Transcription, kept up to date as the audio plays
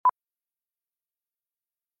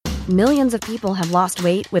Millions of people have lost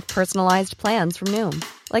weight with personalized plans from Noom.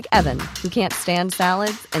 Like Evan, who can't stand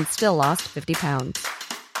salads and still lost 50 pounds.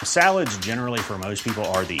 Salads generally for most people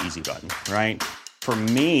are the easy button, right? For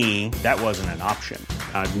me, that wasn't an option.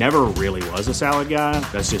 I never really was a salad guy.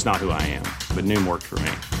 That's just not who I am. But Noom worked for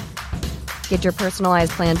me. Get your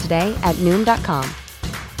personalized plan today at Noom.com.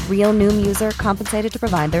 Real Noom user compensated to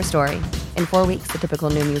provide their story. In 4 weeks, the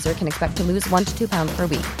typical Noom user can expect to lose 1 to 2 pounds per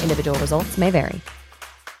week. Individual results may vary.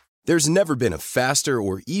 There's never been a faster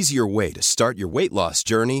or easier way to start your weight loss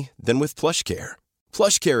journey than with PlushCare.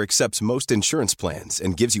 PlushCare accepts most insurance plans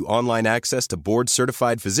and gives you online access to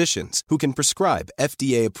board-certified physicians who can prescribe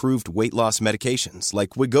FDA-approved weight loss medications like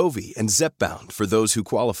Wegovy and Zepbound for those who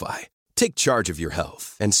qualify. Take charge of your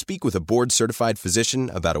health and speak with a board-certified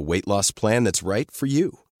physician about a weight loss plan that's right for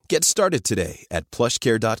you. Get started today at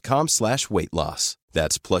plushcare.com/weight loss.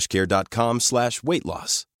 That's plushcare.com/weight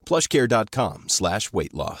loss.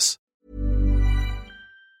 plushcare.com/weight loss.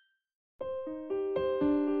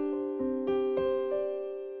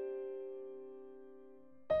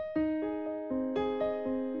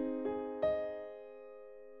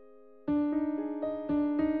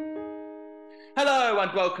 Hello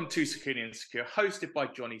and welcome to Securely Insecure, hosted by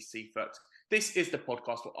Johnny Seifert. This is the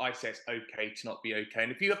podcast where I say it's okay to not be okay.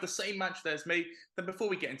 And if you have the same mantra as me, then before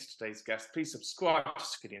we get into today's guest, please subscribe to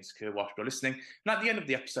Securely Insecure whilst you're listening. And at the end of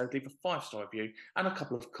the episode, leave a 5-star review and a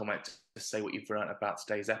couple of comments to say what you've learned about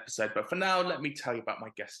today's episode. But for now, let me tell you about my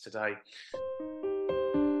guest today.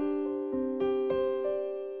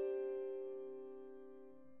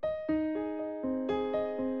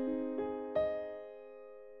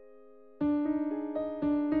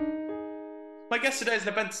 My guest today is an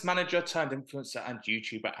events manager turned influencer and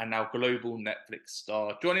YouTuber and now global Netflix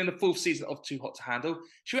star. Joining the 4th season of Too Hot to Handle,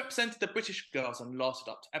 she represented the British girls and lasted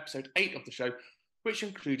up to episode 8 of the show, which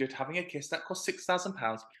included having a kiss that cost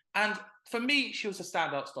 £6,000. And for me, she was a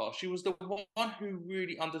standout star. She was the one who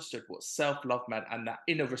really understood what self-love meant and that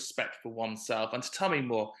inner respect for oneself. And to tell me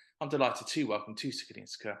more, I'm delighted to welcome to Securely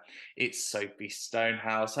Insecure, it's Sophie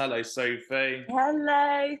Stonehouse. Hello, Sophie.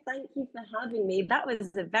 Hello, thank you for having me. That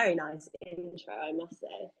was a very nice intro, I must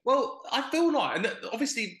say. Well, I feel like, and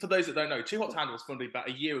obviously for those that don't know, Too Hot to Handle was filmed about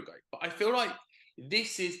a year ago, but I feel like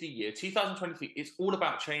this is the year, 2023, it's all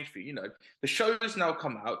about change for you. You know, the show's now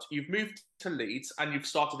come out, you've moved to Leeds and you've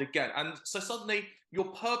started again. And so suddenly your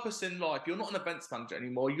purpose in life, you're not an events manager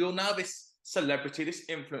anymore, you're now this celebrity, this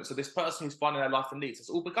influencer, this person who's finding their life in Leeds. It's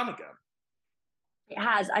all begun again. It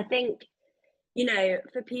has. I think, you know,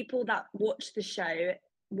 for people that watch the show,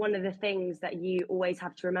 one of the things that you always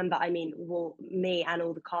have to remember, I mean, well, me and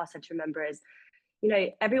all the cast had to remember is, you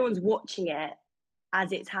know, everyone's watching it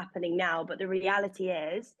as it's happening now, but the reality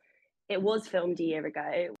is it was filmed a year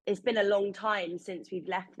ago. It's been a long time since we've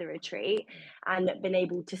left the retreat and been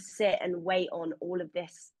able to sit and wait on all of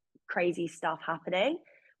this crazy stuff happening,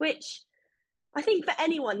 which I think for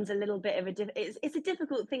anyone's a little bit of it's a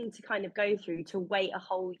difficult thing to kind of go through, to wait a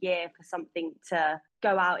whole year for something to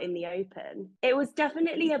go out in the open. It was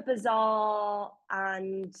definitely a bizarre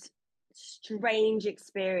and strange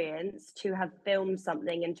experience to have filmed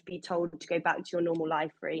something and to be told to go back to your normal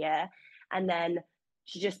life for a year, and then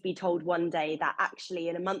to just be told one day that actually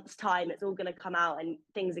in a month's time it's all going to come out and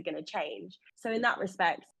things are going to change. So in that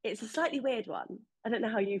respect, it's a slightly weird one. I don't know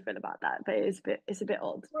how you feel about that, but it's a bit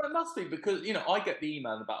odd. Well, it must be because, you know, I get the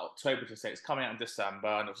email about October to say it's coming out in December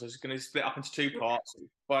and it's just going to split up into 2 parts.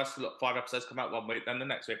 First, 5 episodes come out one week, then the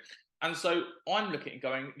next week. And so I'm looking and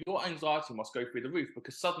going, your anxiety must go through the roof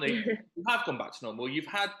because suddenly you have gone back to normal. You've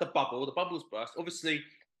had the bubble's burst. Obviously,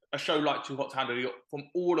 a show like Too Hot to Handle, you're from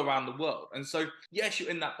all around the world. And so, yes,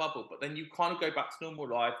 you're in that bubble, but then you kind of go back to normal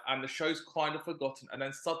life and the show's kind of forgotten. And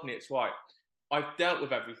then suddenly it's right. I've dealt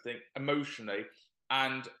with everything emotionally.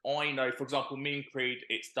 And I know, for example, me and Creed,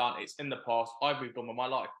 it's done. It's in the past. I've moved on with my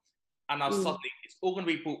life. And now suddenly it's all going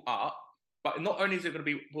to be brought up. But not only is it going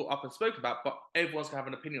to be brought up and spoken about, but everyone's going to have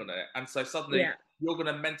an opinion on it. And so suddenly you're going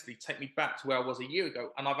to mentally take me back to where I was a year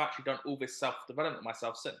ago. And I've actually done all this self-development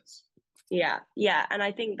myself since. Yeah. And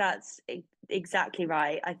I think that's exactly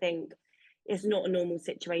right. I think it's not a normal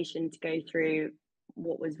situation to go through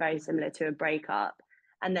what was very similar to a breakup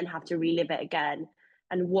and then have to relive it again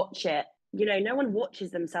and watch it. You know, no one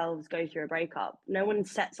watches themselves go through a breakup. No one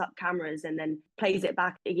sets up cameras and then plays it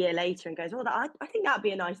back a year later and goes, I think that'd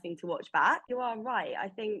be a nice thing to watch back. You are right. I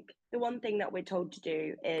think the one thing that we're told to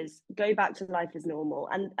do is go back to life as normal.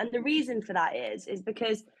 And the reason for that is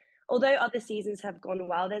because although other seasons have gone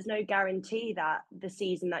well, there's no guarantee that the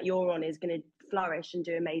season that you're on is going to flourish and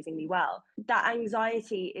do amazingly well. That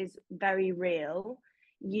anxiety is very real.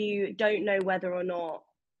 You don't know whether or not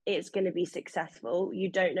it's going to be successful. You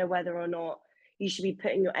don't know whether or not you should be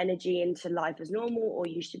putting your energy into life as normal, or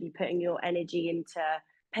you should be putting your energy into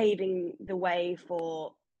paving the way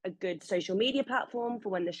for a good social media platform for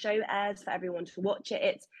when the show airs, for everyone to watch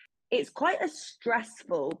it. It's quite a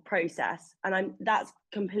stressful process, and that's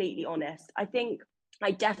completely honest. I think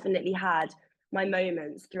I definitely had my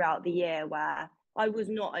moments throughout the year where I was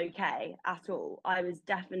not okay at all. I was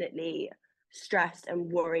definitely stressed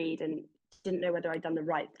and worried and didn't know whether I'd done the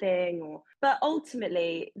right thing, but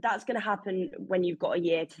ultimately that's going to happen when you've got a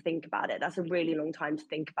year to think about it. That's a really long time to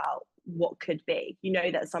think about what could be. You know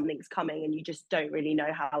that something's coming and you just don't really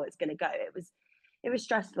know how it's going to go. It was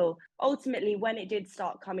stressful. Ultimately, when it did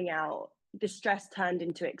start coming out, the stress turned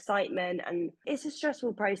into excitement, and it's a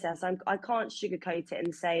stressful process. I can't sugarcoat it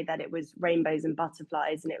and say that it was rainbows and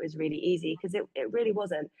butterflies and it was really easy, because it really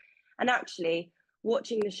wasn't. And actually,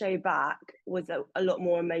 watching the show back was a lot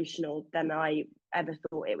more emotional than I ever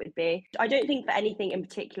thought it would be. I don't think for anything in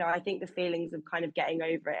particular. I think the feelings of kind of getting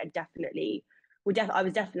over it I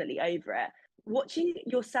was definitely over it. Watching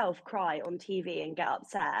yourself cry on TV and get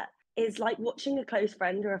upset is like watching a close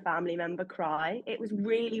friend or a family member cry. It was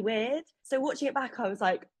really weird. So watching it back, I was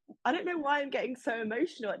like, I don't know why I'm getting so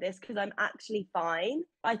emotional at this, because I'm actually fine.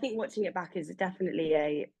 I think watching it back is definitely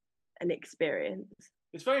an experience.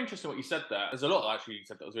 It's very interesting what you said there. There's a lot actually you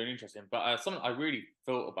said that was really interesting, but something I really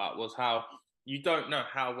thought about was how you don't know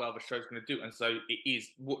how well the show's going to do, and so it is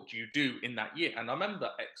what do you do in that year. And I remember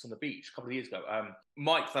X on the Beach a couple of years ago.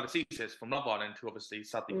 Mike Thaddeus from Love Island, who obviously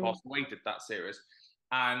sadly passed away, did that series,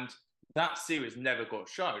 and that series never got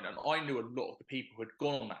shown. And I knew a lot of the people who had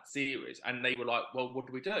gone on that series, and they were like, well, what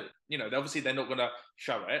do we do? You know, obviously they're not going to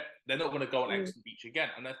show it. They're not going to go on X on the Beach again.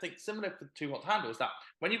 And I think similar to Too Hot to Handle is that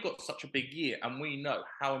when you've got such a big year, and we know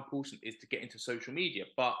how important it is to get into social media,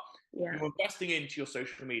 but you're investing into your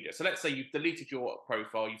social media. So let's say you've deleted your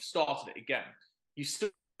profile, you've started it again. You still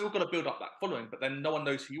got to build up that following, but then no one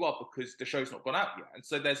knows who you are because the show's not gone out yet. And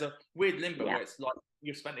so there's a weird limbo where it's like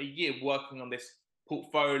you've spent a year working on this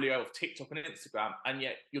portfolio of TikTok and Instagram, and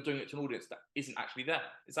yet you're doing it to an audience that isn't actually there.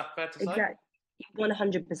 Is that fair to say? Exactly.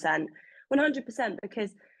 100%,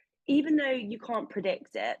 because even though you can't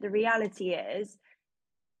predict it, the reality is,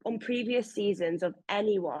 on previous seasons of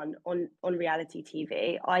anyone on reality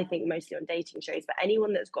TV, I think mostly on dating shows, but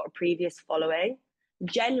anyone that's got a previous following,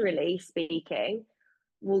 generally speaking,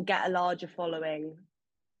 will get a larger following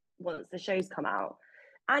once the shows come out.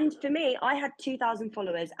 And for me, I had 2,000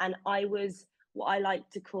 followers, and I was what I like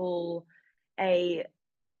to call a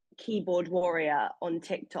keyboard warrior on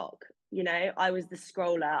TikTok. You know, I was the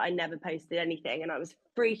scroller. I never posted anything, and I was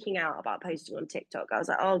freaking out about posting on TikTok. I was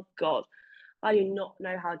like, oh God, I do not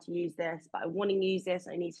know how to use this, but I want to use this.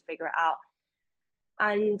 I need to figure it out.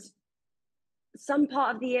 And some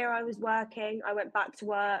part of the year I was working. I went back to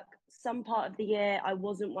work. Some part of the year I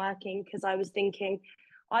wasn't working, because I was thinking,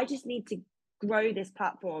 I just need to grow this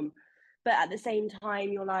platform. But at the same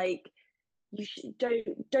time, you're like, you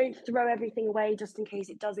don't throw everything away just in case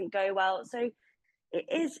it doesn't go well. So it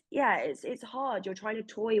is, it's hard. You're trying to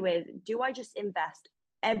toy with, do I just invest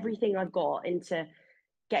everything I've got into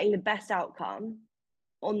getting the best outcome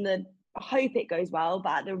on the hope it goes well,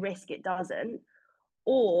 but at the risk it doesn't?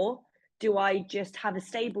 Or do I just have a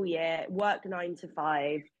stable year, work 9 to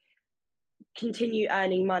 5, continue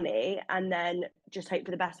earning money, and then just hope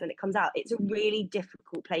for the best when it comes out? It's a really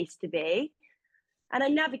difficult place to be. And I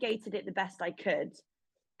navigated it the best I could.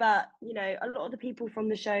 But, you know, a lot of the people from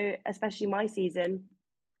the show, especially my season,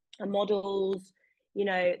 are models. You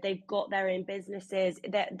know, they've got their own businesses.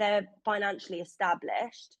 They're financially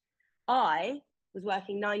established. I was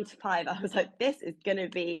working 9 to 5. I was like, this is going to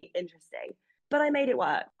be interesting. But I made it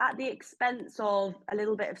work at the expense of a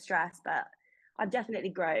little bit of stress. But I've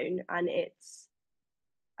definitely grown, and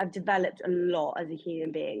I've developed a lot as a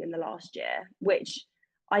human being in the last year, which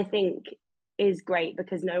I think is great,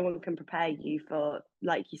 because no one can prepare you for,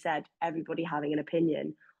 like you said, everybody having an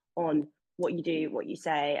opinion on what you do, what you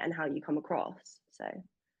say, and how you come across. So,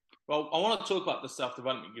 well, I want to talk about the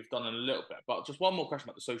self-development you've done in a little bit, but just one more question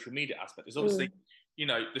about the social media aspect is obviously, you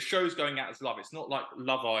know, the show's going out as live. It's not like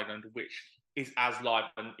Love Island, which is as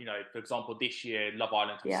live. And, you know, for example, this year, Love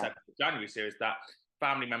Island has said the January series that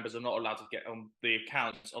family members are not allowed to get on the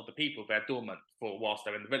accounts of the people they're dormant for whilst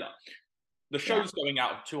they're in the villa. The show's going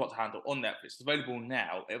out of Too Hot to Handle on Netflix. It's available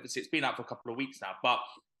now. Obviously, it's been out for a couple of weeks now, but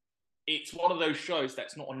it's one of those shows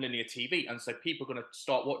that's not on linear TV. And so people are going to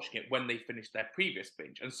start watching it when they finish their previous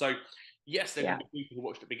binge. And so, yes, there will be people who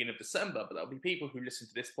watched at the beginning of December, but there'll be people who listen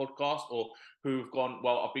to this podcast or who've gone,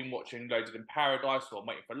 well, I've been watching Loaded in Paradise, or I'm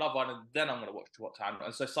waiting for Love Island, then I'm going to watch Too Hot to Handle.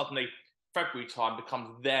 And so suddenly February time becomes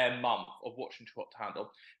their month of watching Too Hot to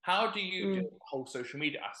Handle. How do you do the whole social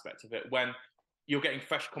media aspect of it when you're getting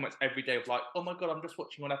fresh comments every day of like, oh my God, I'm just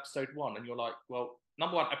watching on episode 1. And you're like, well,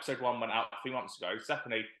 number one, episode 1 went out 3 months ago.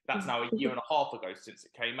 Secondly, that's now a year and a half ago since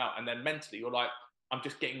it came out. And then mentally, you're like, I'm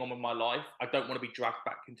just getting on with my life. I don't want to be dragged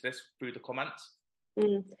back into this through the comments.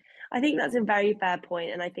 I think that's a very fair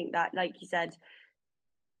point. And I think that, like you said,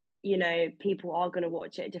 you know, people are going to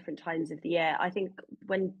watch it at different times of the year. I think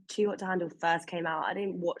when Too Hot to Handle first came out, I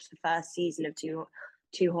didn't watch the first season of Too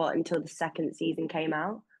Hot until the second season came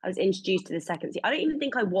out. I was introduced to the second season. I don't even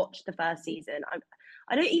think I watched the first season.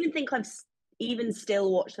 I don't even think I've even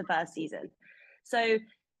still watched the first season. So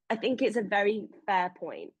I think it's a very fair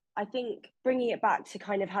point. I think bringing it back to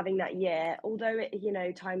kind of having that year, although it, you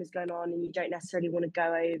know, time has gone on and you don't necessarily want to go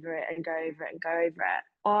over it and go over it and go over it,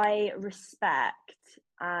 I respect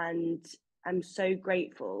and I'm so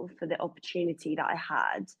grateful for the opportunity that I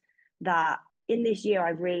had, that in this year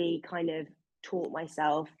I've really kind of taught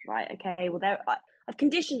myself, right, okay, well, I've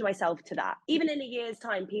conditioned myself to that. Even in a year's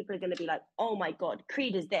time, people are going to be like, oh my God,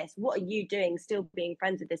 Creed is this. What are you doing still being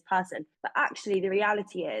friends with this person? But actually, the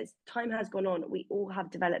reality is time has gone on. We all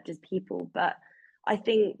have developed as people. But I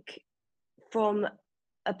think from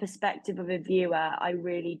a perspective of a viewer, I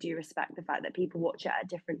really do respect the fact that people watch it at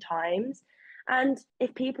different times. And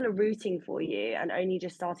if people are rooting for you and only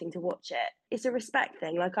just starting to watch it, it's a respect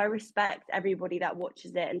thing. Like, I respect everybody that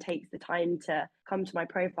watches it and takes the time to come to my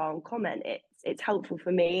profile and comment. It's helpful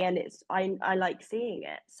for me, and I like seeing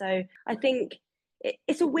it. So I think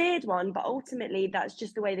it's a weird one, but ultimately that's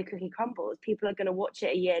just the way the cookie crumbles. People are going to watch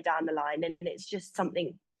it a year down the line, and it's just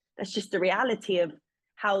something that's just the reality of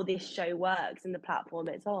how this show works and the platform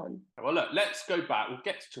it's on. Well, look, let's go back. We'll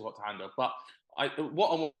get to Too Hot to Handle, but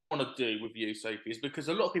what I want to do with you, Sophie, is because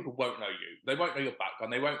a lot of people won't know you. They won't know your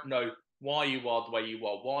background. They won't know why you are the way you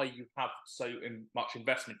are, why you have so much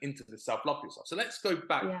investment into the self-love yourself. So let's go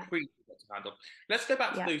back pre Too Hot to Handle. Let's go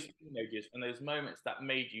back to those teenagers and those moments that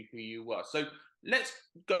made you who you were. So let's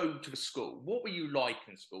go to the school. What were you like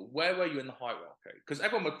in school? Where were you in the hierarchy? Because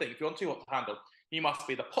everyone would think if you're on Too Hot to Handle, you must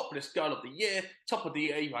be the populous girl of the year, top of the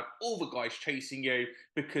year. You had all the guys chasing you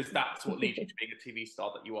because that's what leads you to being a TV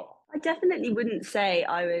star that you are. I definitely wouldn't say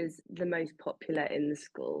I was the most popular in the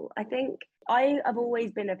school. I think I have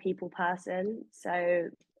always been a people person. So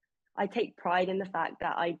I take pride in the fact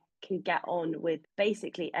that I can get on with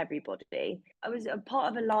basically everybody. I was a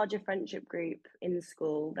part of a larger friendship group in the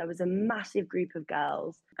school. There was a massive group of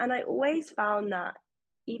girls. And I always found that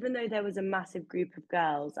even though there was a massive group of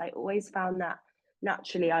girls, I always found that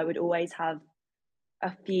naturally I would always have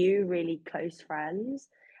a few really close friends.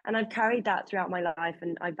 And I've carried that throughout my life,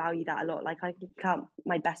 and I value that a lot. Like, I can count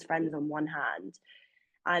my best friends on one hand,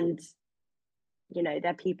 and you know,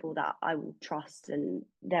 they're people that I will trust and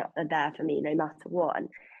they're there for me no matter what. And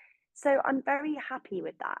so I'm very happy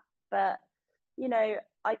with that. But you know,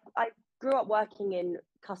 I grew up working in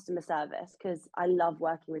customer service because I love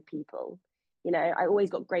working with people. You know, I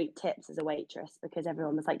always got great tips as a waitress because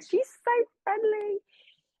everyone was like, she's so friendly.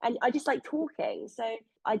 And I just like talking. So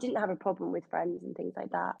I didn't have a problem with friends and things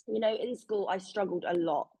like that. You know, in school, I struggled a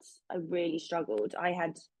lot. I really struggled. I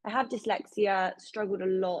have dyslexia, struggled a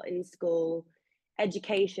lot in school.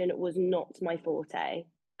 Education was not my forte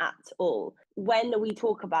at all. When we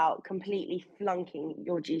talk about completely flunking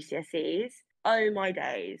your GCSEs, oh my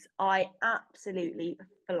days, I absolutely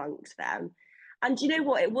flunked them. And you know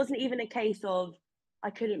what? It wasn't even a case of I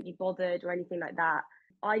couldn't be bothered or anything like that.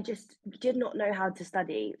 I just did not know how to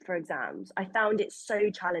study for exams. I found it so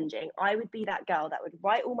challenging. I would be that girl that would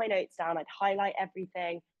write all my notes down. I'd highlight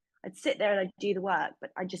everything. I'd sit there and I'd do the work,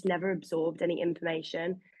 but I just never absorbed any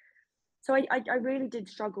information. So I really did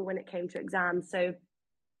struggle when it came to exams. So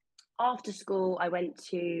after school, I went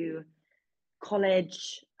to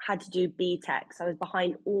college, had to do BTEC. So I was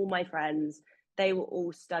behind all my friends. They were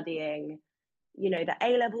all studying, you know, the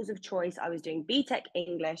A levels of choice. I was doing BTEC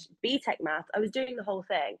English, BTEC math. I was doing the whole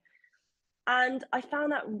thing. And I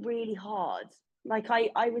found that really hard. Like,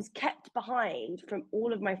 I was kept behind from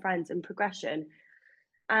all of my friends in progression.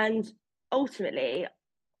 And ultimately,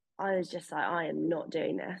 I was just like, I am not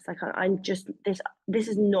doing this. Like, I'm just, this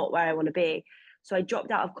is not where I want to be. So I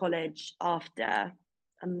dropped out of college after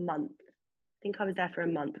a month. I think I was there for a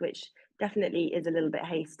month, which definitely is a little bit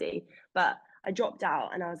hasty. But I dropped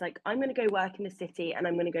out and I was like, I'm going to go work in the city and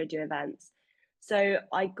I'm going to go do events. So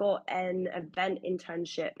I got an event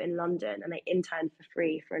internship in London, and I interned for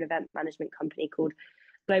free for an event management company called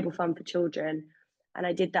Global Fund for Children. And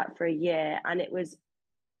I did that for a year, and it was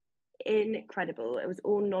incredible. It was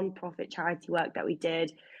all non-profit charity work that we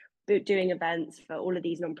did, doing events for all of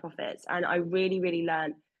these non-profits. And I really, really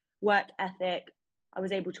learned work ethic. I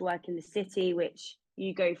was able to work in the city, which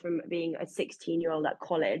you go from being a 16-year-old at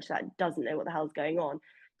college that doesn't know what the hell's going on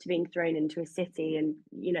to being thrown into a city and,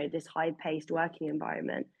 you know, this high-paced working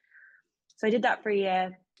environment. So I did that for a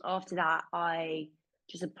year. After that, I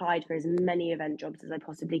just applied for as many event jobs as I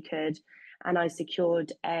possibly could, and I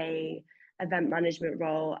secured a event management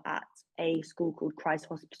role at a school called Christ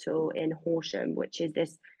Hospital in Horsham, which is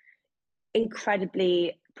this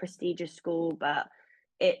incredibly prestigious school, but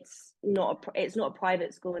it's not a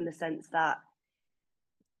private school in the sense that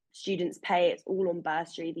students pay. It's all on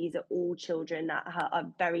bursary. These are all children that are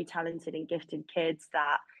very talented and gifted kids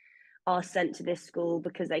that are sent to this school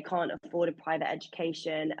because they can't afford a private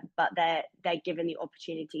education, but they're given the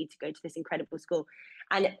opportunity to go to this incredible school.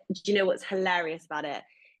 And do you know what's hilarious about it?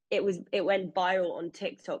 It went viral on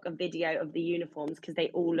TikTok, a video of the uniforms, because they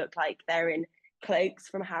all look like they're in cloaks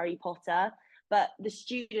from Harry Potter. But the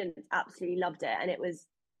students absolutely loved it, and it was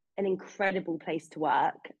an incredible place to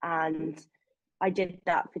work. And I did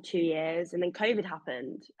that for 2 years, and then COVID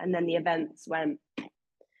happened, and then the events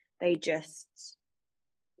they just,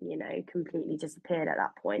 you know, completely disappeared at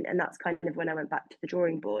that point. And that's kind of when I went back to the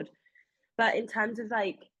drawing board. But in terms of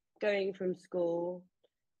like going from school,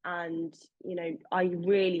 and, you know, I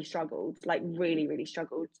really struggled, like really, really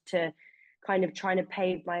struggled to kind of trying to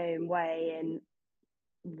pave my own way in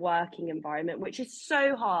working environment, which is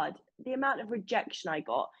so hard. The amount of rejection I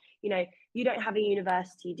got, you know, you don't have a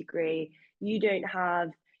university degree, you don't have,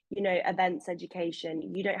 you know, events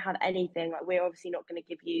education, you don't have anything. Like, we're obviously not going to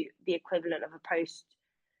give you the equivalent of a post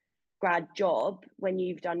grad job when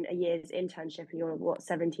you've done a year's internship and you're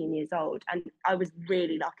 17 years old. And I was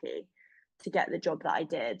really lucky to get the job that I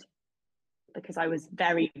did because I was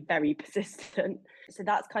very, very persistent. So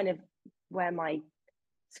that's kind of where my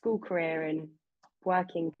school career and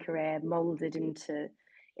working career molded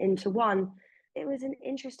into one. It was an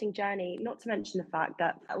interesting journey, not to mention the fact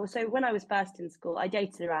that also when I was first in school, I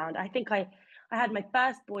dated around. I think I had my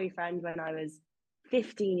first boyfriend when I was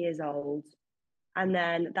 15 years old, and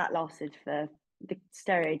then that lasted for the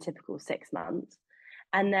stereotypical 6 months.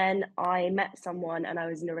 And then I met someone and I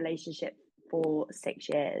was in a relationship for 6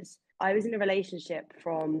 years. I was in a relationship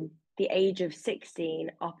from the age of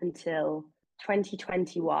 16 up until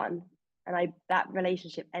 2021. And that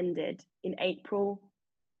relationship ended in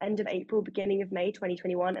end of April, beginning of May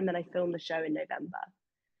 2021. And then I filmed the show in November.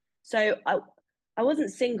 So I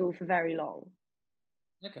wasn't single for very long.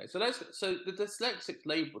 Okay, so the dyslexic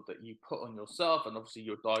label that you put on yourself, and obviously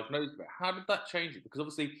you're diagnosed with it, how did that change it? Because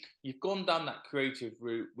obviously you've gone down that creative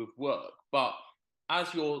route with work, but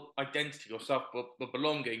as your identity, your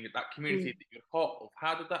self-belonging, that community that you're part of,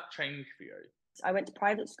 how did that change for you? I went to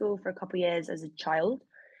private school for a couple of years as a child,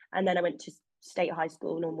 and then I went to state high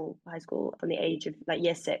school, normal high school, from the age of like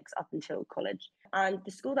year 6 up until college. And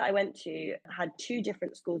the school that I went to had 2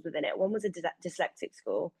 different schools within it. One was a dyslexic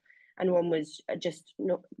school, and one was just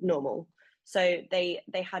normal. So they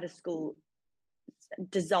had a school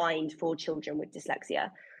designed for children with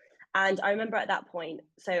dyslexia. And I remember at that point,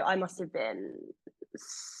 so I must have been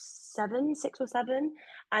 6 or 7.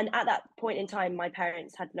 And at that point in time, my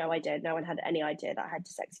parents had no idea. No one had any idea that I had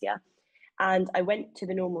dyslexia. And I went to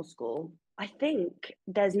the normal school. I think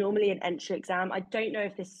there's normally an entry exam. I don't know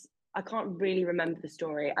if I can't really remember the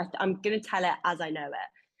story. I'm going to tell it as I know it.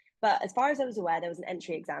 But as far as I was aware, there was an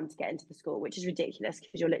entry exam to get into the school, which is ridiculous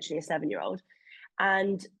because you're literally a 7-year-old.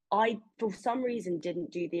 And I, for some reason,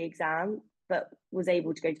 didn't do the exam, but was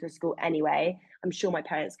able to go to the school anyway. I'm sure my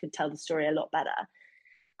parents could tell the story a lot better.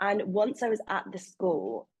 And once I was at the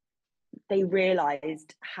school, they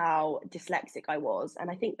realised how dyslexic I was.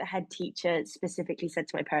 And I think the head teacher specifically said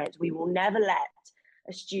to my parents, we will never let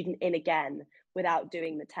a student in again without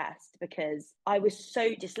doing the test, because I was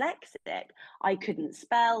so dyslexic. I couldn't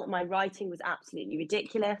spell. My writing was absolutely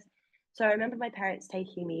ridiculous. So I remember my parents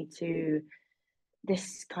taking me to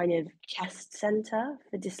this kind of test centre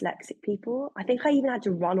for dyslexic people. I think I even had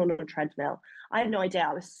to run on a treadmill. I have no idea.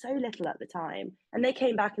 I was so little at the time. And they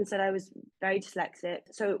came back and said I was very dyslexic.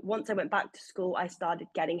 So once I went back to school, I started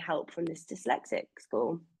getting help from this dyslexic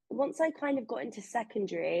school. Once I kind of got into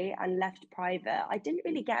secondary and left private, I didn't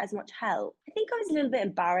really get as much help. I think I was a little bit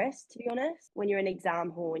embarrassed, to be honest. When you're in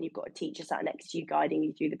exam hall and you've got a teacher sat next to you guiding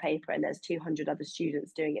you through the paper and there's 200 other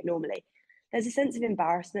students doing it normally, there's a sense of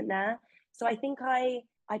embarrassment there. So I think I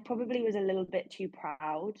probably was a little bit too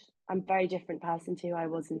proud. I'm a very different person to who I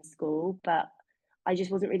was in school, but I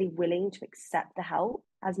just wasn't really willing to accept the help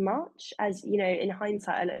as much. As, you know, in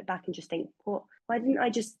hindsight, I look back and just think, why didn't I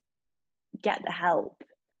just get the help?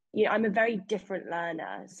 You know, I'm a very different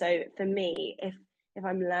learner. So for me, if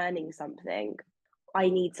I'm learning something, I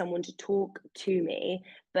need someone to talk to me.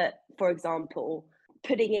 But for example,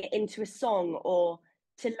 putting it into a song or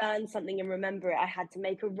to learn something and remember it, I had to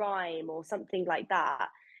make a rhyme or something like that.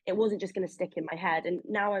 It wasn't just going to stick in my head. And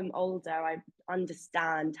now I'm older, I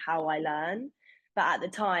understand how I learn. But at the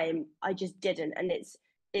time, I just didn't. And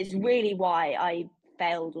it's really why I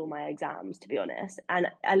failed all my exams, to be honest. And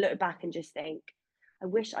I look back and just think, I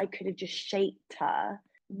wish I could have just shaped her.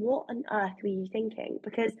 What on earth were you thinking?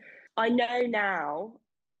 Because I know now,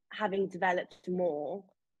 having developed more,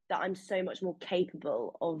 that I'm so much more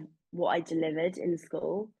capable of what I delivered in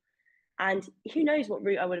school. And who knows what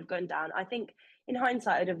route I would have gone down. I think in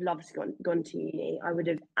hindsight, I'd have loved to gone to uni. I would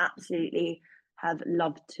have absolutely have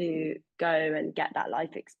loved to go and get that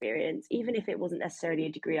life experience, even if it wasn't necessarily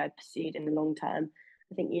a degree I pursued in the long term.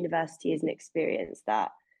 I think university is an experience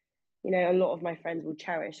that, you know, a lot of my friends will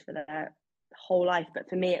cherish for their whole life. But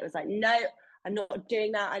for me, it was like, no, I'm not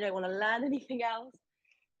doing that. I don't want to learn anything else.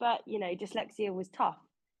 But, you know, dyslexia was tough.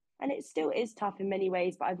 And it still is tough in many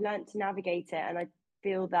ways, but I've learned to navigate it. And I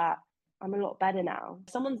feel that I'm a lot better now.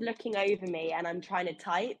 If someone's looking over me and I'm trying to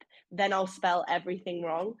type, then I'll spell everything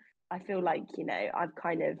wrong. I feel like, you know, I've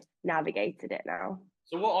kind of navigated it now.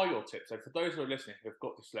 So what are your tips? So for those who are listening who've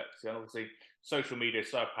got dyslexia, and obviously social media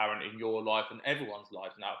is so apparent in your life and everyone's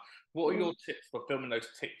life now, what are your tips for filming those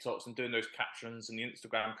TikToks and doing those captions and the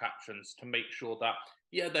Instagram captions to make sure that,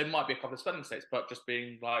 yeah, there might be a couple of spelling mistakes, but just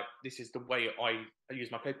being like, this is the way I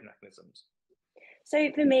use my coping mechanisms?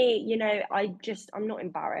 So for me, you know, I'm not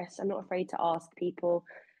embarrassed. I'm not afraid to ask people.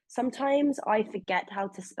 Sometimes I forget how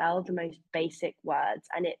to spell the most basic words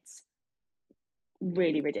and it's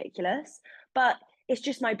really ridiculous, but it's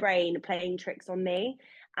just my brain playing tricks on me.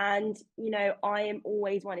 And, you know, I am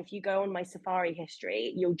always one, if you go on my Safari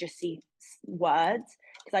history, you'll just see words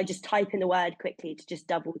because I just type in the word quickly to just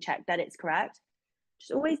double check that it's correct.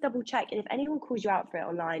 Just always double check. And if anyone calls you out for it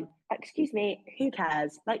online, excuse me, who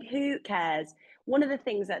cares? Like, who cares? One of the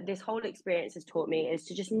things that this whole experience has taught me is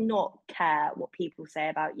to just not care what people say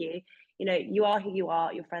about you. You know, you are who you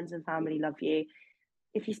are, your friends and family love you.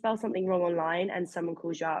 If you spell something wrong online and someone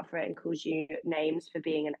calls you out for it and calls you names for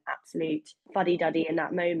being an absolute fuddy-duddy in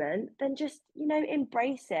that moment, then just, you know,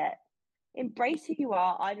 embrace it. Embrace who you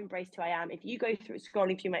are. I've embraced who I am. If you go through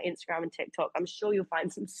scrolling through my Instagram and TikTok, I'm sure you'll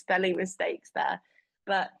find some spelling mistakes there.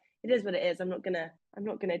 But it is what it is. I'm not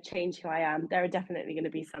gonna change who I am. There are definitely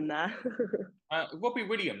gonna be some there. Robbie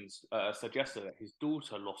Williams suggested that his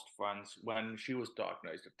daughter lost friends when she was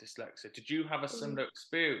diagnosed with dyslexia. Did you have a similar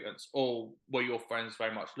experience, or were your friends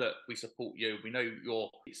very much, look, we support you, we know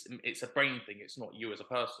it's a brain thing, it's not you as a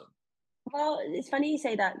person? Well, it's funny you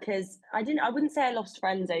say that because I wouldn't say I lost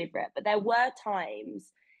friends over it, but there were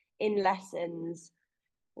times in lessons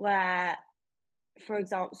where, for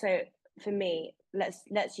example, so for me,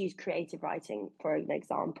 let's use creative writing for an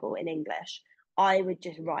example in English. I would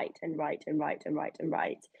just write and write and write and write and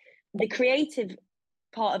write. The creative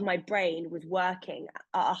part of my brain was working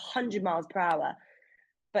at 100 miles per hour,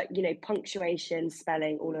 but you know, punctuation,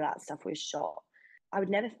 spelling, all of that stuff was shot. I would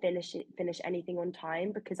never finish anything on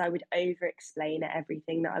time because I would over explain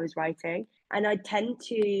everything that I was writing. And I tend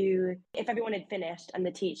to, if everyone had finished and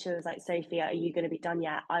the teacher was like, Sophia, are you going to be done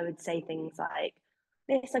yet? I would say things like,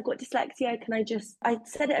 Miss, I've got dyslexia. I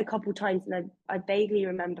said it a couple of times and I vaguely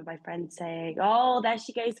remember my friend saying, oh, there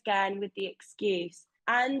she goes again with the excuse.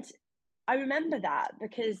 And I remember that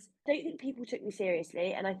because I don't think people took me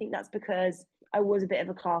seriously. And I think that's because I was a bit of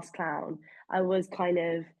a class clown. I was kind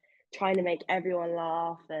of trying to make everyone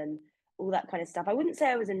laugh and all that kind of stuff. I wouldn't say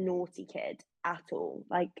I was a naughty kid at all.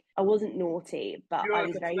 Like, I wasn't naughty, but I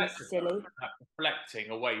was very silly.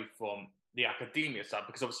 Reflecting away from the academia side,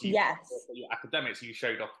 because obviously yes, your academics, you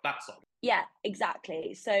showed off that side. Yeah,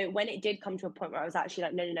 exactly. So when it did come to a point where I was actually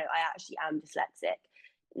like, no, I actually am dyslexic,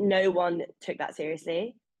 no one took that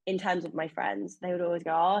seriously. In terms of my friends, they would always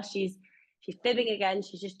go, oh, she's fibbing again,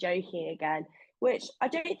 she's just joking again, which I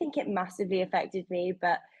don't think it massively affected me,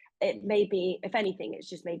 but it made me, if anything, it's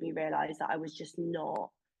just made me realize that I was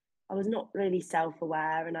not really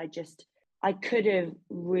self-aware, and I could have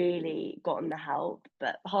really gotten the help,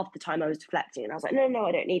 but half the time I was deflecting and I was like, no,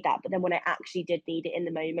 I don't need that. But then when I actually did need it in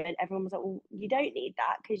the moment, everyone was like, well, you don't need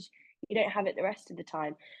that because you don't have it the rest of the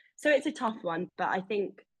time. So it's a tough one, but I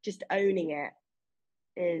think just owning it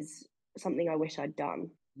is something I wish I'd done.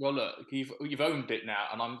 Well, look, you've owned it now,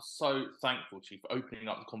 and I'm so thankful to you for opening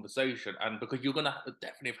up the conversation. And because you're going to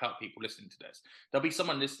definitely help people listening to this. There'll be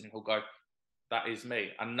someone listening who'll go, that is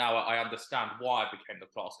me. And now I understand why I became the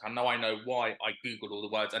class clown. Now I know why I Googled all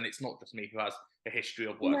the words, and it's not just me who has a history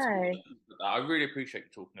of words. No. I really appreciate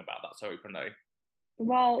you talking about that so openly.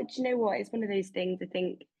 Well, do you know what? It's one of those things, I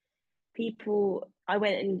think I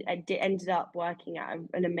went and ended up working at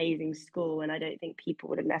an amazing school, and I don't think people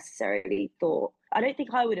would have necessarily thought, I don't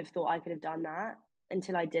think I would have thought I could have done that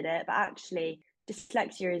until I did it. But actually,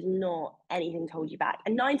 dyslexia is not anything to hold you back.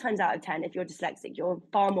 And 9 times out of 10, if you're dyslexic, you're a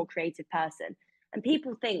far more creative person. And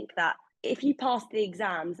people think that if you pass the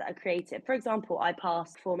exams that are creative, for example, I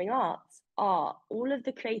passed performing arts, art, all of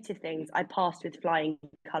the creative things, I passed with flying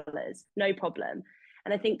colours, no problem.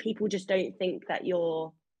 And I think people just don't think that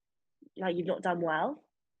you've not done well,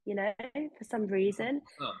 for some reason.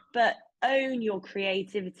 But own your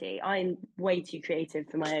creativity. I'm way too creative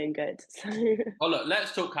for my own good. So. Oh, look,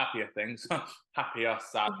 let's talk happier things. Happier,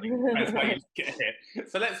 sadly. That's how you get it.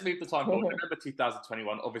 So let's move the time forward. November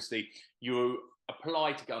 2021, obviously, you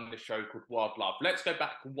applied to get on this show called Wild Love. Let's go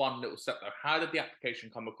back one little step though. How did the application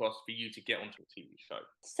come across for you to get onto a TV show?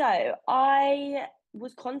 So I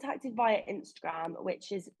was contacted via Instagram,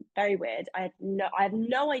 which is very weird. I have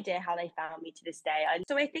no idea how they found me to this day.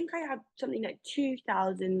 So I think I have something like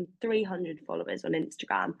 2,300 followers on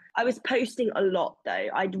Instagram. I was posting a lot though.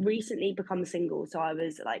 I'd recently become single, so I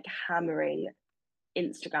was like hammering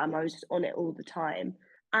Instagram. I was just on it all the time.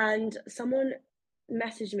 And someone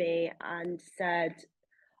messaged me and said,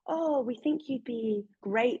 "Oh, we think you'd be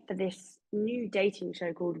great for this new dating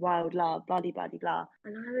show called Wild Love, blah, blah, blah, blah."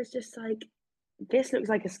 And I was just like, this looks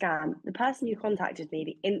like a scam. The person who contacted me,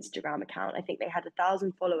 the Instagram account, I think they had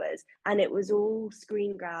 1,000 followers, and it was all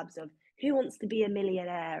screen grabs of who wants to be a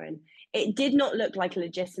millionaire. And it did not look like a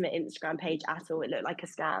legitimate Instagram page at all. It looked like a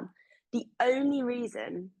scam. The only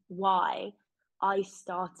reason why I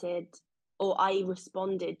responded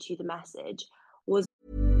to the message was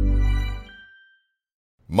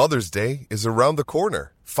Mother's Day is around the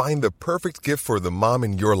corner. Find the perfect gift for the mom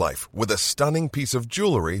in your life with a stunning piece of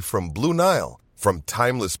jewelry from Blue Nile. From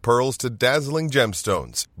timeless pearls to dazzling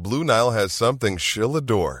gemstones, Blue Nile has something she'll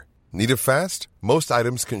adore. Need it fast? Most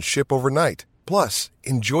items can ship overnight. Plus,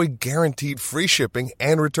 enjoy guaranteed free shipping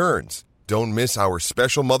and returns. Don't miss our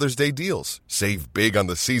special Mother's Day deals. Save big on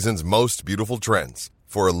the season's most beautiful trends.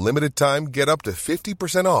 For a limited time, get up to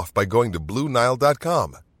 50% off by going to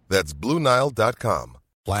BlueNile.com. That's BlueNile.com.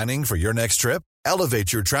 Planning for your next trip?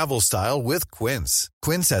 Elevate your travel style with Quince.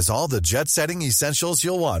 Quince has all the jet-setting essentials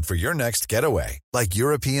you'll want for your next getaway, like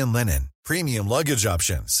European linen, premium luggage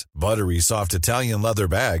options, buttery soft Italian leather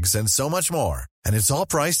bags, and so much more. And it's all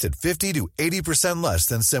priced at 50 to 80% less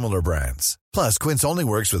than similar brands. Plus, Quince only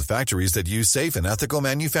works with factories that use safe and ethical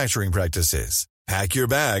manufacturing practices. Pack your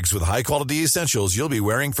bags with high-quality essentials you'll be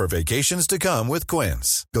wearing for vacations to come with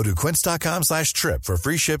Quince. Go to quince.com/trip for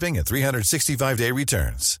free shipping and 365-day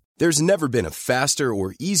returns. There's never been a faster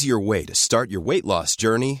or easier way to start your weight loss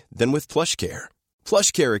journey than with PlushCare.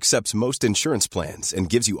 PlushCare accepts most insurance plans and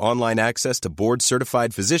gives you online access to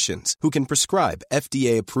board-certified physicians who can prescribe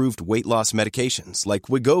FDA-approved weight loss medications like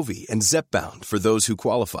Wegovy and Zepbound for those who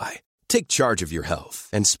qualify. Take charge of your health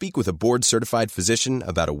and speak with a board-certified physician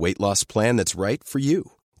about a weight loss plan that's right for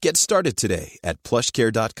you. Get started today at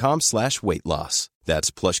plushcare.com/weight loss.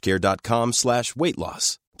 That's plushcare.com/weight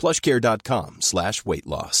loss. plushcare.com/weight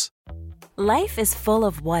loss. Life is full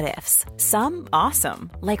of what-ifs. Some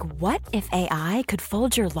awesome, like what if AI could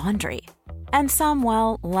fold your laundry? And some,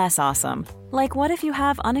 well, less awesome, like what if you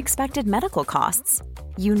have unexpected medical costs?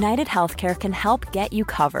 United Healthcare can help get you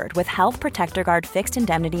covered with Health Protector Guard fixed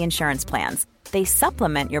indemnity insurance plans. They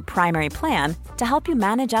supplement your primary plan to help you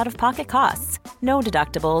manage out-of-pocket costs. No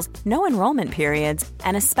deductibles, no enrollment periods,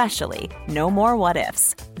 and especially no more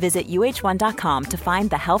what-ifs. Visit uh1.com to find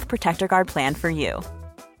the Health Protector Guard plan for you.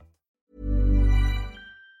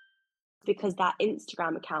 Because that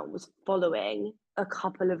Instagram account was following a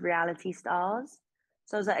couple of reality stars.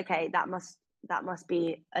 So I was like, okay, that must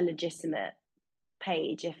be a legitimate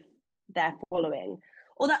page if they're following.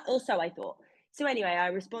 Or that also I thought. So anyway, I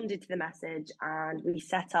responded to the message and we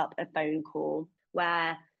set up a phone call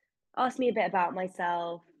where asked me a bit about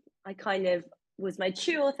myself. I kind of was my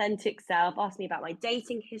true authentic self, asked me about my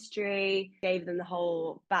dating history, gave them the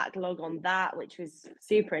whole backlog on that, which was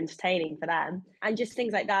super entertaining for them. And just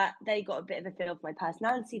things like that. They got a bit of a feel for my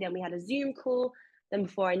personality. Then we had a Zoom call. Then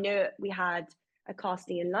before I knew it, we had a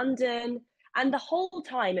casting in London. And the whole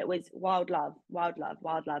time it was Wild Love, Wild Love,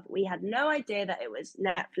 Wild Love. We had no idea that it was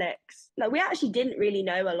Netflix. Like, we actually didn't really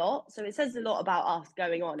know a lot. So it says a lot about us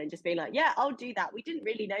going on and just being like, yeah, I'll do that. We didn't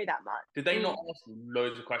really know that much. Did they not ask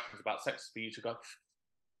loads of questions about sex for you to go,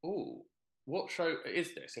 oh, what show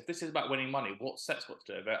is this? If this is about winning money, what sex got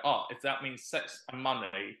to do with it? Oh, if that means sex and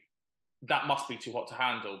money, that must be too hot to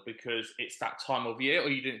handle because it's that time of year, or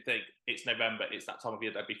you didn't think it's November, it's that time of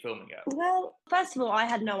year they'd be filming it? Well, first of all, I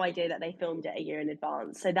had no idea that they filmed it a year in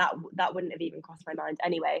advance, so that wouldn't have even crossed my mind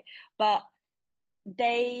anyway. But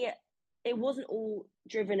it wasn't all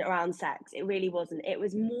driven around sex. It really wasn't. It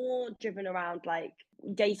was more driven around like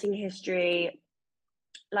dating history,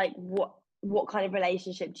 like what kind of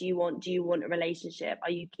relationship do you want? Do you want a relationship?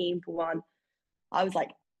 Are you keen for one? I was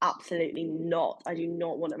like, absolutely not. I do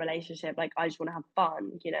not want a relationship. Like, I just want to have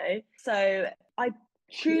fun, you know? So I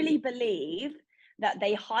truly believe that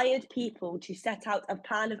they hired people to set out a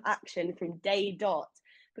plan of action from day dot,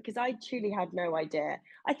 because I truly had no idea.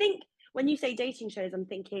 I think when you say dating shows, I'm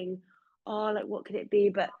thinking, oh, like, what could it be?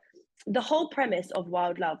 But the whole premise of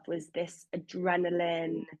Wild Love was this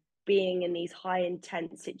adrenaline, being in these high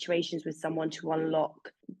intense situations with someone to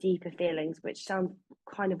unlock deeper feelings, which sounds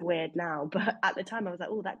kind of weird now, but at the time I was like,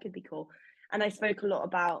 oh, that could be cool. And I spoke a lot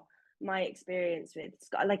about my experience with,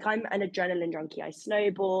 like, I'm an adrenaline junkie. I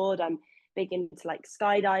snowboard, I'm big into like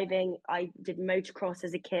skydiving, I did motocross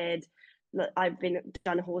as a kid, I've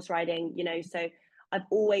done horse riding, you know, so I've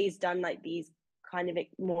always done like these kind of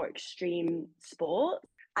more extreme sports,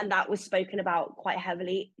 and that was spoken about quite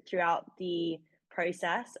heavily throughout the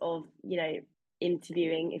process of, you know,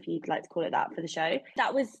 interviewing, if you'd like to call it that, for the show.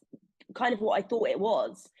 That was kind of what I thought it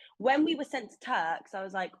was. When we were sent to Turks, I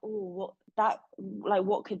was like, oh,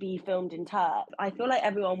 what could be filmed in Turks? I feel like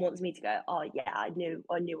everyone wants me to go, oh yeah, I knew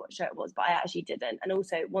what show it was, but I actually didn't. And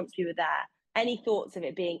also, once we were there, any thoughts of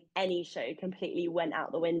it being any show completely went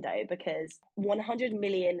out the window, because 100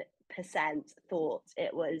 million% thought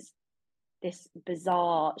it was this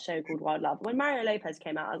bizarre show called Wild Love. When Mario Lopez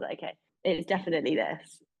came out, I was like, okay, it's definitely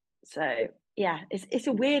this. So yeah, it's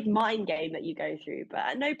a weird mind game that you go through, but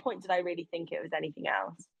at no point did I really think it was anything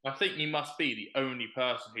else. I think you must be the only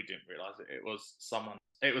person who didn't realise it was someone.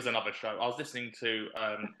 It was another show. I was listening to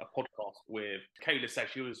a podcast with Kayla. Said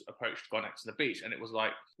she was approached to go on X on the Beach, and it was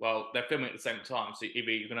like, well, they're filming at the same time, so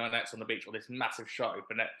either you're going to go on X on the Beach or this massive show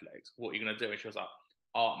for Netflix. What are you going to do? And she was like,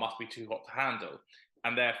 oh, it must be too hot to handle.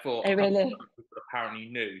 And therefore, really? People apparently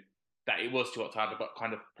knew that it was too hot to handle, but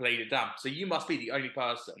kind of played it down. So you must be the only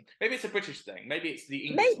person. Maybe it's a British thing. Maybe it's the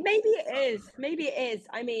English. Maybe it is. Maybe it is.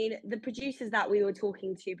 I mean, the producers that we were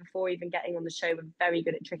talking to before even getting on the show were very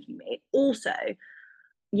good at tricking me. Also,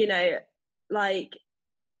 you know, like,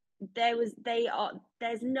 there's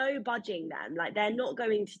no budging them. Like, they're not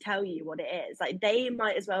going to tell you what it is. Like, they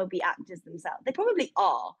might as well be actors themselves. They probably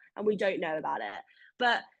are, and we don't know about it.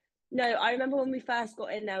 But no, I remember when we first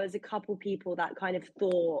got in, there was a couple people that kind of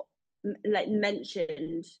thought, like,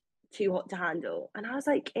 mentioned too hot to handle, and I was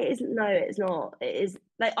like, it isn't. No, it's not. It is.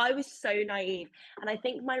 Like, I was so naive, and I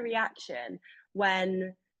think my reaction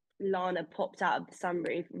when Lana popped out of the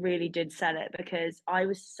sunroof really did sell it, because I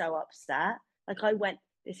was so upset. Like, I went,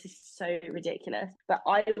 this is so ridiculous. But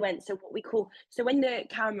I went, so when the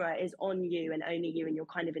camera is on you and only you, and you're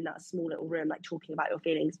kind of in that small little room, like, talking about your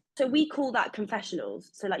feelings. So we call that confessionals.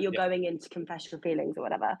 So, like, you're going into confess your feelings or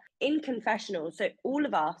whatever. In confessionals, so all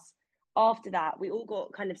of us, after that, we all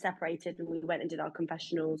got kind of separated and we went and did our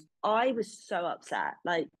confessionals. I was so upset,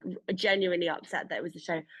 like, genuinely upset that it was a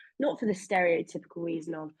show, not for the stereotypical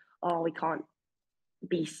reason of, oh, we can't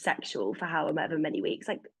be sexual for however many weeks.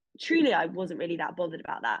 Like, truly, I wasn't really that bothered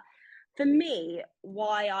about that. For me,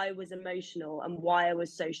 why I was emotional and why I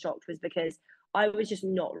was so shocked was because I was just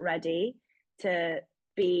not ready to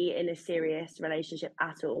be in a serious relationship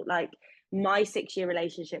at all. Like, my 6-year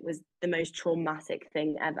relationship was the most traumatic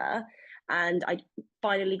thing ever. And I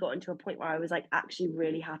finally got into a point where I was, like, actually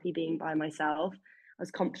really happy being by myself. I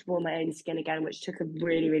was comfortable in my own skin again, which took a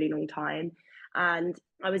really, really long time. And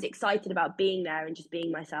I was excited about being there and just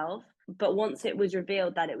being myself. But once it was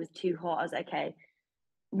revealed that it was too hot, I was like, okay,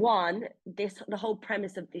 the whole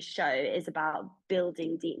premise of this show is about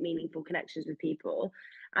building deep, meaningful connections with people.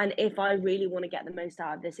 And if I really want to get the most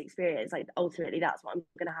out of this experience, like, ultimately that's what I'm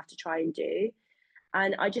going to have to try and do.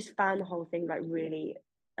 And I just found the whole thing, like, really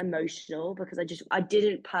emotional, because I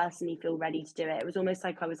didn't personally feel ready to do it. It was almost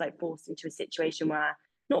like I was, like, forced into a situation where,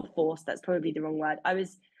 not forced, that's probably the wrong word. I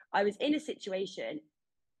was in a situation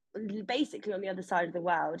basically on the other side of the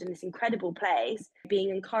world, in this incredible place, being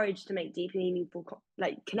encouraged to make deep, meaningful,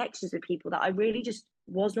 like, connections with people that I really just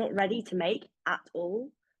was not ready to make at all.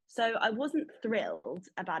 So I wasn't thrilled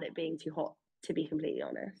about it being too hot, to be completely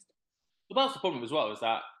honest. Well, that's the problem as well, is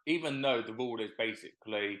that even though the rule is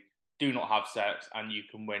basically do not have sex and you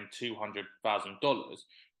can win $200,000,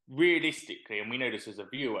 realistically, and we know this as a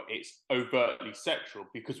viewer, it's overtly sexual,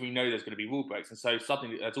 because we know there's going to be rule breaks. And so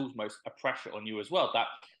suddenly there's almost a pressure on you as well, that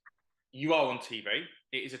you are on TV.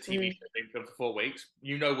 It is a TV show being filmed for 4 weeks.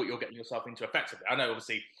 You know what you're getting yourself into effectively. I know,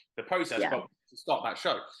 obviously, the process, but to start that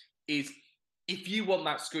show is if you want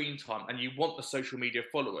that screen time and you want the social media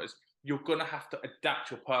followers, you're going to have to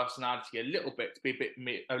adapt your personality a little bit to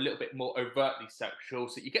be a little bit more overtly sexual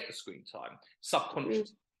so you get the screen time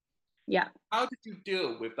subconsciously. Yeah. How did you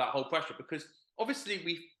deal with that whole pressure? Because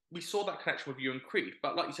obviously we saw that connection with you and Creed,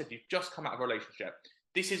 but like you said, you've just come out of a relationship.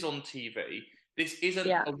 This is on TV. This isn't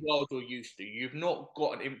a world you're used to. You've not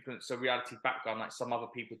got an influencer reality background like some other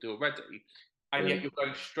people do already, and yet you're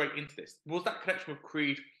going straight into this. Was that connection with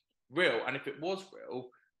Creed real? And if it was real,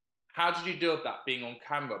 how did you deal with that being on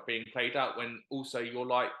camera, being played out, when also you're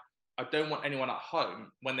like, I don't want anyone at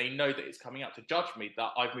home, when they know that it's coming out, to judge me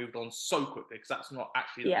that I've moved on so quickly, because that's not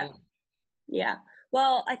actually the norm. Yeah.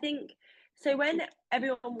 Well, I think, so when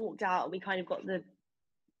everyone walked out, we kind of got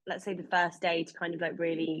let's say the first day to kind of like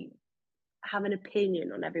really have an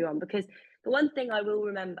opinion on everyone, because the one thing I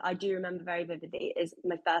do remember very vividly is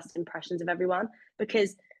my first impressions of everyone,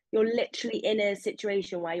 because you're literally in a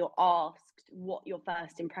situation where you're asked what your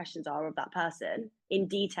first impressions are of that person in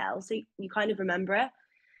detail. So you kind of remember it.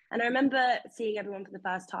 And I remember seeing everyone for the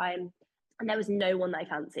first time, and there was no one that I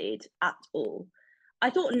fancied at all. I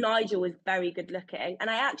thought Nigel was very good looking. And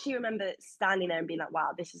I actually remember standing there and being like, wow,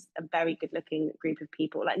 this is a very good looking group of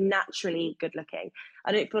people, like naturally good looking.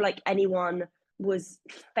 I don't feel like anyone was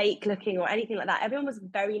fake looking or anything like that. Everyone was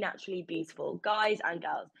very naturally beautiful, guys and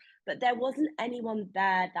girls. But there wasn't anyone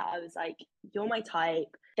there that I was like, you're my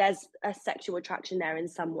type. There's a sexual attraction there in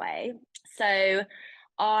some way. So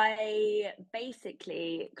I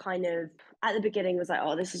basically kind of at the beginning was like,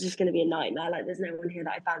 oh, this is just going to be a nightmare. Like, there's no one here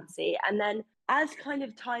that I fancy. And then as kind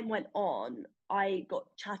of time went on, I got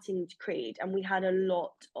chatting to Creed, and we had a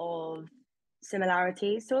lot of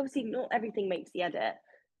similarities. So obviously not everything makes the edit.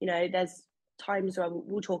 You know, there's times where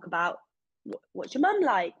we'll talk about what's your mum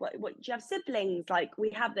like? What do you have siblings? Like, we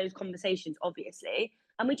have those conversations, obviously.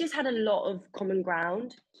 And we just had a lot of common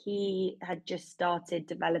ground. He had just started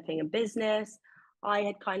developing a business. I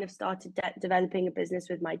had kind of started developing a business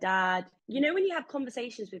with my dad. You know, when you have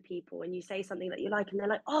conversations with people and you say something that you like and they're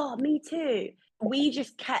like, oh, me too.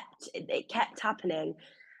 It kept happening.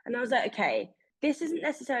 And I was like, okay, this isn't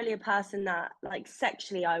necessarily a person that like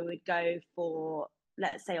sexually I would go for,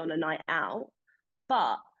 let's say, on a night out.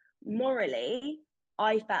 But morally,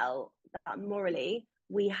 I felt that morally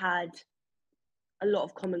we had a lot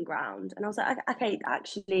of common ground. And I was like, okay,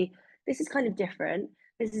 actually, this is kind of different.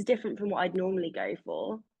 This is different from what I'd normally go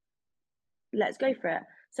for. Let's go for it.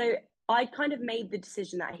 So I kind of made the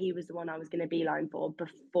decision that he was the one I was going to beeline for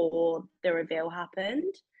before the reveal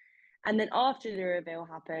happened. And then after the reveal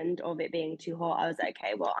happened of it being too hot, I was like,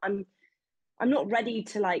 okay, well, I'm not ready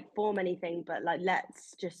to like form anything, but like,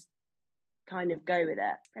 let's just kind of go with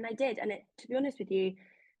it. And I did. And to be honest with you,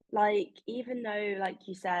 like, even though, like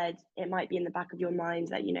you said, it might be in the back of your mind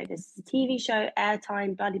that, you know, this is a TV show,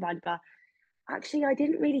 airtime, blah, blah, blah. Actually, I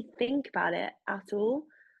didn't really think about it at all.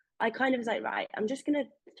 I kind of was like, right, I'm just going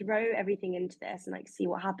to throw everything into this and like see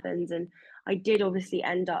what happens. And I did obviously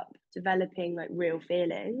end up developing like real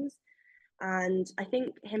feelings. And I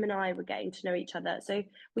think him and I were getting to know each other. So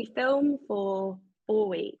we filmed for 4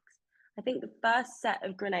 weeks. I think the first set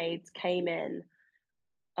of grenades came in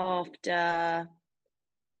after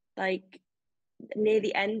like near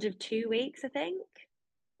the end of 2 weeks, I think,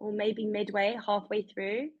 or maybe midway, halfway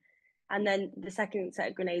through. And then the second set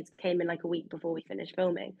of grenades came in like a week before we finished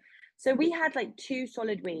filming. So we had like 2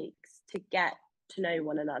 solid weeks to get to know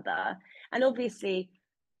one another. And obviously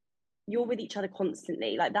you're with each other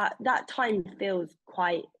constantly. Like that time feels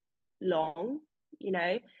quite long, you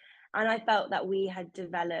know? And I felt that we had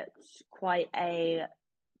developed quite a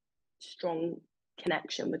strong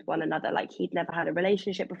connection with one another. Like, he'd never had a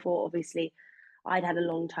relationship before. Obviously, I'd had a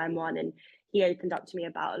long-term one, and he opened up to me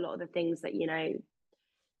about a lot of the things that, you know,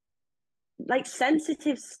 like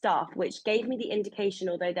sensitive stuff, which gave me the indication,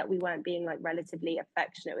 although that we weren't being like relatively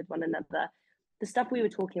affectionate with one another, the stuff we were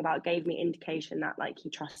talking about gave me indication that like he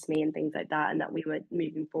trusts me and things like that, and that we were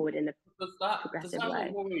moving forward in a progressive way. Does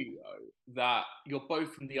that worry you, though, that you're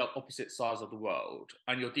both from the opposite sides of the world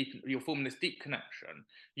and you're forming this deep connection?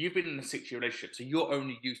 You've been in a 6-year relationship, so you're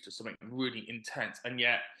only used to something really intense, and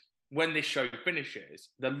yet when this show finishes,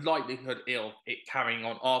 the likelihood of it carrying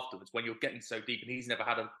on afterwards, when you're getting so deep and he's never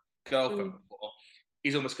had a girlfriend before,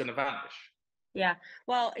 is almost going to vanish. Yeah,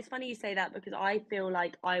 well, it's funny you say that, because I feel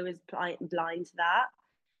like I was blind to that,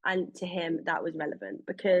 and to him that was relevant,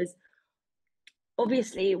 because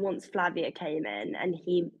obviously once Flavia came in and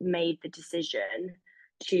he made the decision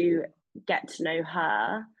to get to know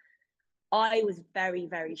her, I was very,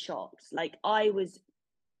 very shocked. Like, I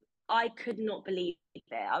I could not believe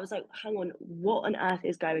it. I was like, hang on, what on earth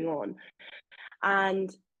is going on? And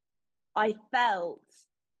I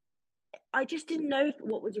just didn't know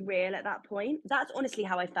what was real at that point. That's honestly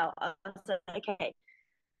how I felt. I was like, okay,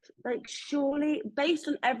 like surely based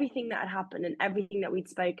on everything that had happened and everything that we'd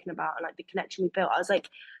spoken about and like the connection we built, I was like,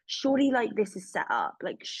 surely like this is set up.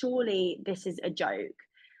 Like surely this is a joke.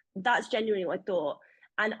 That's genuinely what I thought.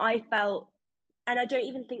 And I felt, and I don't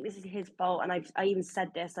even think this is his fault. And I even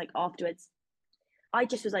said this like afterwards. I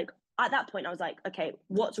just was like, at that point, I was like, okay,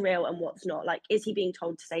 what's real and what's not? Like, is he being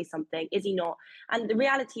told to say something? Is he not? And the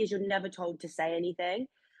reality is, you're never told to say anything.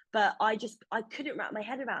 But I couldn't wrap my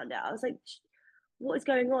head around it. I was like, what is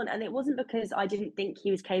going on? And it wasn't because I didn't think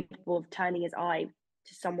he was capable of turning his eye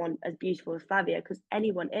to someone as beautiful as Flavia, because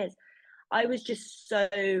anyone is. I was just so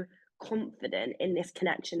confident in this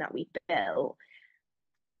connection that we built.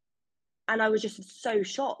 And I was just so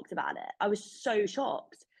shocked about it. I was so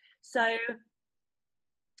shocked. So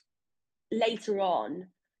later on,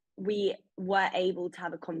 we were able to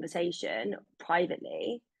have a conversation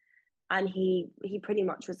privately. And he pretty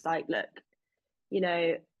much was like, look, you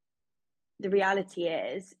know, the reality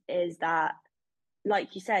is that,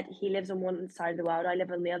 like you said, he lives on one side of the world, I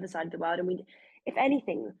live on the other side of the world. And we, if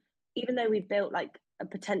anything, even though we've built like a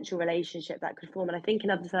potential relationship that could form, and I think in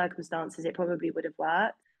other circumstances it probably would have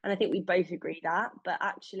worked. And I think we both agree that. But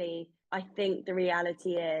actually, I think the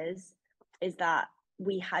reality is that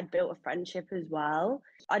we had built a friendship as well.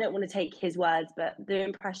 I don't want to take his words, but the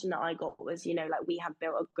impression that I got was, you know, like we have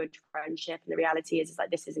built a good friendship. And the reality is like,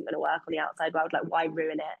 this isn't going to work on the outside world. Like, why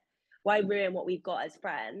ruin it? Why ruin what we've got as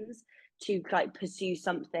friends to like pursue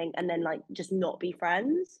something and then like just not be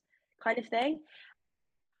friends kind of thing?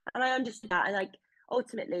 And I understood that. And like,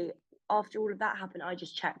 ultimately, after all of that happened, I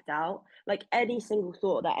just checked out. Like any single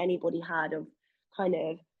thought that anybody had of kind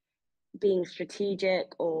of being strategic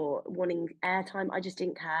or wanting airtime, I just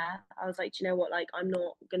didn't care. I was like, do you know what? Like, I'm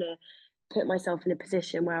not going to put myself in a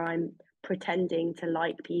position where I'm pretending to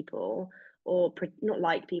like people or not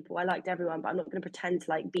like people. I liked everyone, but I'm not going to pretend to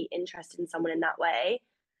like be interested in someone in that way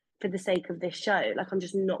for the sake of this show. Like, I'm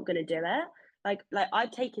just not going to do it. Like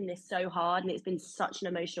I've taken this so hard and it's been such an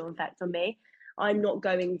emotional effect on me. I'm not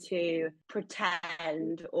going to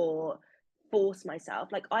pretend or force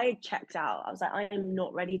myself. Like, I checked out. I was like, I am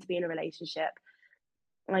not ready to be in a relationship.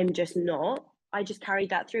 I'm just not. I just carried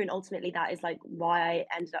that through, and ultimately that is like why I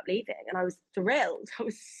ended up leaving. And I was thrilled. I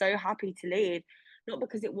was so happy to leave, not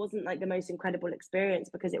because it wasn't like the most incredible experience,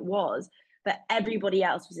 because it was, but everybody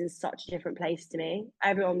else was in such a different place to me.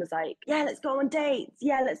 Everyone was like, yeah, let's go on dates,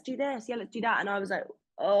 yeah, let's do this, yeah, let's do that. And I was like,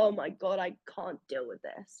 oh my God, I can't deal with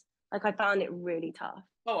this. Like, I found it really tough.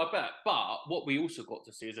 Oh, I bet. But what we also got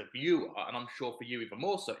to see as a viewer, and I'm sure for you even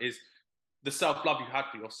more so, is the self-love you had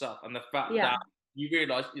for yourself and the fact that you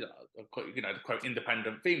realised, the quote,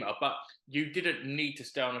 independent female, but you didn't need to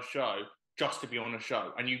stay on a show just to be on a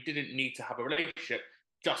show, and you didn't need to have a relationship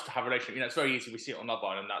just to have a relationship. You know, it's very easy. We see it on Love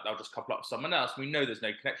Island that they'll just couple up with someone else. We know there's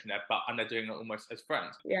no connection there, and they're doing it almost as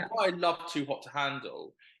friends. Yeah. What I love Too Hot to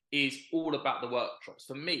Handle is all about the workshops.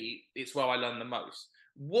 For me, it's where I learn the most.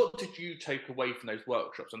 What did you take away from those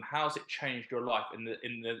workshops, and how has it changed your life in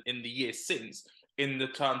the years since, in the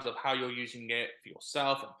terms of how you're using it for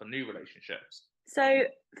yourself and for new relationships? So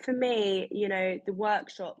for me, you know, the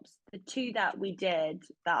workshops, the two that we did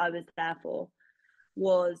that I was there for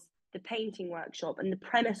was the painting workshop. And the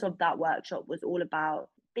premise of that workshop was all about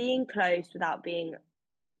being close without being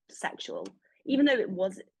sexual. Even though it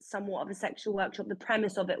was somewhat of a sexual workshop, the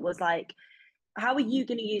premise of it was like, how are you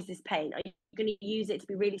going to use this paint? Are you going to use it to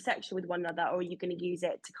be really sexual with one another, or are you going to use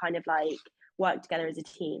it to kind of like work together as a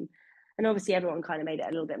team? And obviously everyone kind of made it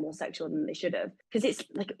a little bit more sexual than they should have, because it's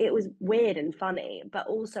like, it was weird and funny, but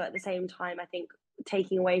also at the same time, I think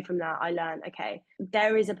taking away from that, I learned, okay,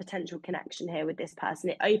 there is a potential connection here with this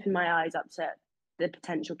person. It opened my eyes up to the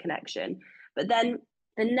potential connection. But then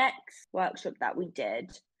the next workshop that we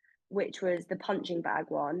did, which was the punching bag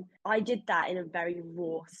one, I did that in a very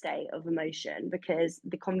raw state of emotion, because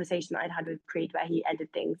the conversation that I'd had with Creed where he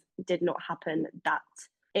ended things did not happen.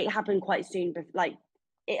 It happened quite soon, like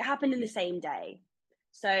it happened in the same day.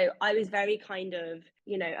 So I was very kind of,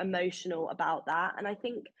 you know, emotional about that. And I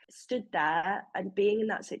think stood there and being in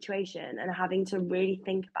that situation and having to really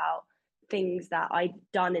think about things that I'd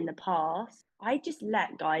done in the past, I just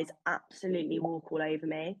let guys absolutely walk all over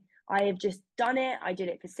me. I have just done it. I did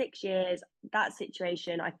it for 6 years. That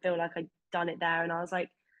situation, I feel like I'd done it there. And I was like,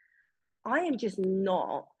 I am just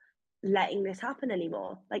not letting this happen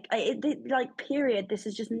anymore. Like, period. This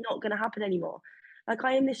is just not going to happen anymore. Like,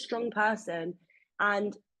 I am this strong person,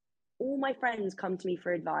 and all my friends come to me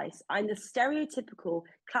for advice. I'm the stereotypical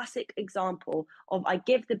classic example of I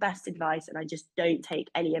give the best advice and I just don't take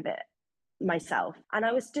any of it myself. And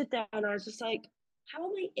I was stood there and I was just like, how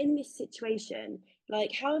am I in this situation?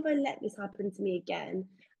 Like, how have I let this happen to me again?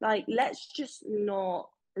 Like, let's just not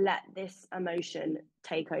let this emotion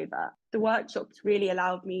take over. The workshops really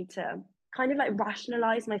allowed me to kind of like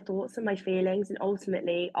rationalize my thoughts and my feelings. And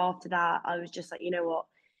ultimately, after that, I was just like, you know what?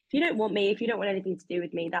 If you don't want me, if you don't want anything to do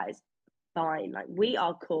with me, that is fine. Like, we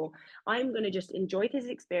are cool. I'm going to just enjoy this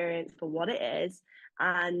experience for what it is.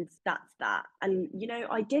 And that's that. And, you know,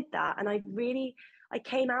 I did that. And I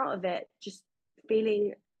came out of it just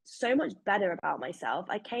feeling so much better about myself.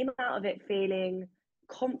 I came out of it feeling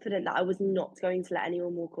confident that I was not going to let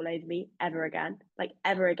anyone walk all over me ever again, like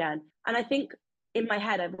ever again. And I think in my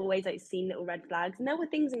head, I've always like seen little red flags. And there were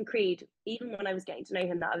things in Creed, even when I was getting to know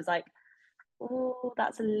him, that I was like, oh,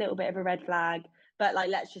 that's a little bit of a red flag. But like,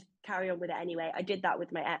 let's just carry on with it anyway. I did that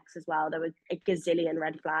with my ex as well. There were a gazillion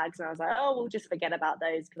red flags. And I was like, oh, we'll just forget about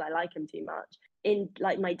those because I like him too much. In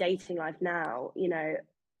like my dating life now, you know,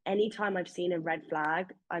 anytime I've seen a red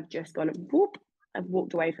flag, I've just gone, whoop, I've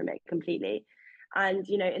walked away from it completely. And,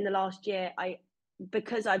 you know, in the last year,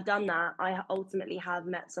 because I've done that, I ultimately have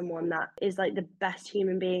met someone that is like the best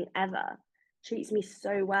human being ever, treats me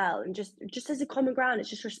so well. And just as a common ground, it's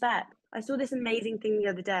just respect. I saw this amazing thing the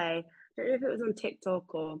other day. I don't know if it was on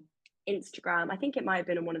TikTok or Instagram. I think it might have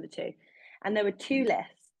been on one of the two. And there were two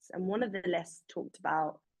lists. And one of the lists talked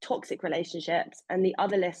about toxic relationships and the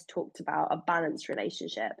other list talked about a balanced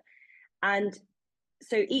relationship. And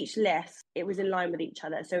so each list, it was in line with each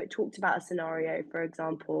other. So it talked about a scenario, for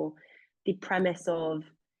example, the premise of,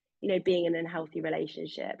 you know, being in a healthy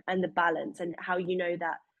relationship and the balance and how you know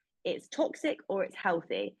that it's toxic or it's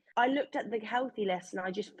healthy. I looked at the healthy list and I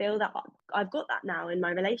just feel that I've got that now in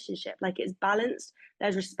my relationship. Like, it's balanced,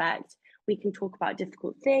 there's respect. We can talk about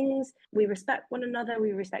difficult things. We respect one another.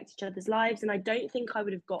 We respect each other's lives. And I don't think I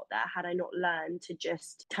would have got there had I not learned to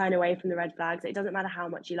just turn away from the red flags. It doesn't matter how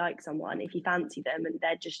much you like someone. If you fancy them and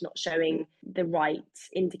they're just not showing the right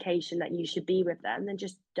indication that you should be with them, then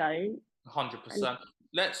just don't. 100%.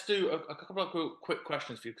 Let's do a couple of quick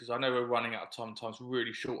questions for you because I know we're running out of time. Time's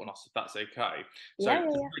really short on us, if that's okay. So,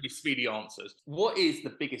 really speedy answers. What is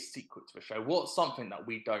the biggest secret to the show? What's something that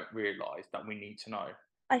we don't realise that we need to know?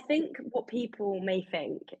 I think what people may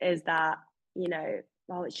think is that, you know,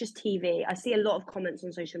 well, it's just TV. I see a lot of comments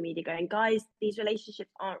on social media going, guys, these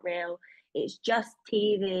relationships aren't real. It's just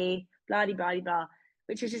TV, blah, blah, blah, blah,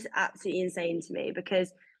 which is just absolutely insane to me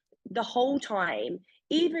because the whole time,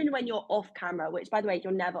 even when you're off camera, which by the way,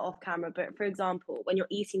 you're never off camera, but for example, when you're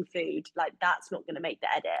eating food, like that's not going to make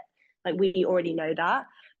the edit. Like we already know that.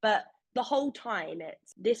 But the whole time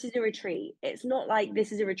this is a retreat. It's not like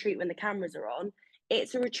this is a retreat when the cameras are on.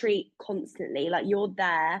 It's a retreat constantly. Like you're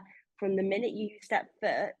there from the minute you step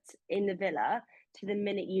foot in the villa to the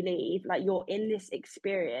minute you leave. Like you're in this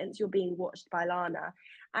experience, you're being watched by Lana.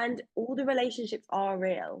 And all the relationships are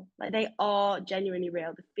real. Like they are genuinely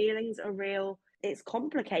real. The feelings are real. It's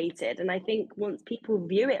complicated. And I think once people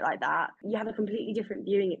view it like that, you have a completely different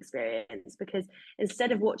viewing experience because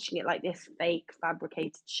instead of watching it like this fake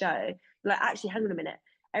fabricated show, you're like, actually, hang on a minute.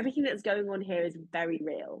 Everything that's going on here is very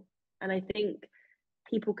real. And I think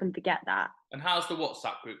people can forget that. And how's the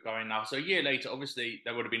WhatsApp group going now? So a year later, obviously,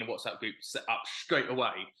 there would have been a WhatsApp group set up straight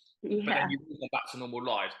away. Yeah. But then you go back to normal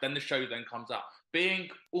lives. Then the show then comes out. Being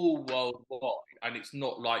all worldwide, and it's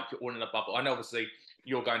not like you're all in a bubble. I know, obviously,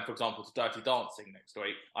 you're going, for example, to Dirty Dancing next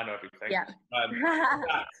week. I know everything. Yeah.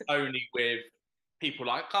 That's only with people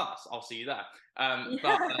like us. I'll see you there.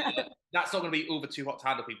 But that's not going to be all the too hot to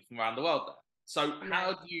handle people from around the world there. So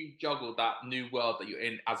how do you juggle that new world that you're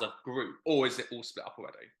in as a group? Or is it all split up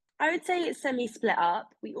already? I would say it's semi-split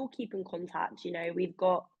up. We all keep in contact. You know, we've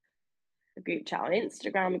got a group chat on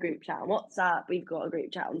Instagram, a group chat on WhatsApp. We've got a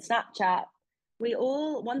group chat on Snapchat.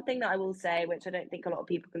 One thing that I will say, which I don't think a lot of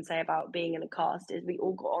people can say about being in a cast, is we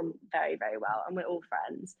all got on very, very well and we're all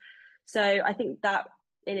friends. So I think that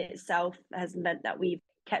in itself has meant that we've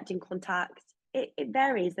kept in contact. It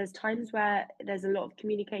varies. There's times where there's a lot of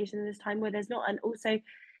communication and there's time where there's not. And also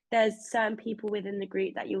there's certain people within the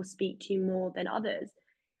group that you'll speak to more than others.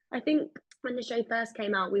 I think when the show first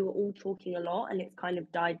came out, we were all talking a lot and it's kind of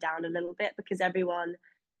died down a little bit because everyone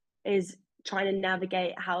is trying to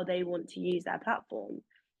navigate how they want to use their platform.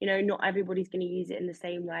 You know, not everybody's going to use it in the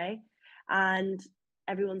same way. And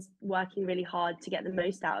everyone's working really hard to get the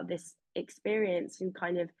most out of this experience and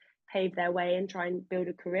kind of pave their way and try and build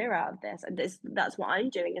a career out of this. And that's what I'm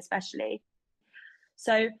doing, especially.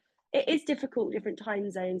 So it is difficult, different time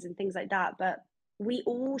zones and things like that. But we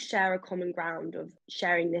all share a common ground of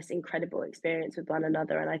sharing this incredible experience with one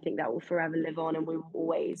another. And I think that will forever live on, and we will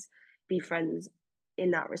always be friends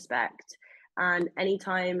in that respect. And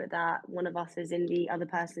anytime that one of us is in the other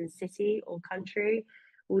person's city or country,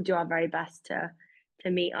 we'll do our very best to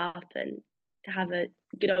meet up and to have a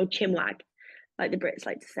good old chinwag, like the Brits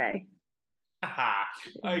like to say.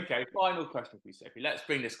 Okay, final question for you, Sophie. Let's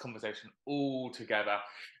bring this conversation all together.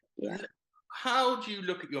 Yeah. How do you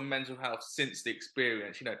look at your mental health since the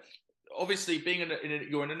experience? You know, obviously being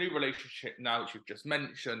you're in a new relationship now, which you've just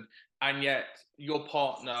mentioned, and yet your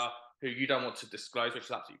partner, who you don't want to disclose, which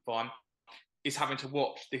is absolutely fine, is having to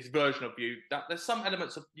watch this version of you that there's some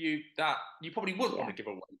elements of you that you probably wouldn't want to give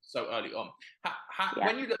away so early on.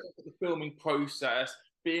 When you look at the filming process,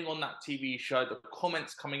 being on that TV show, the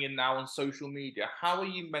comments coming in now on social media, how are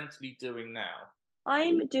you mentally doing now?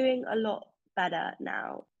 I'm doing a lot better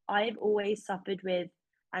now. I've always suffered with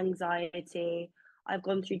anxiety. I've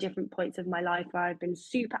gone through different points of my life where I've been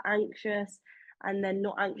super anxious and then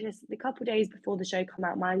not anxious. The couple of days before the show came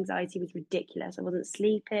out, my anxiety was ridiculous. I wasn't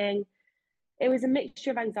sleeping. It was a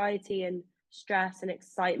mixture of anxiety and stress and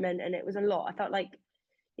excitement, and it was a lot. I felt like,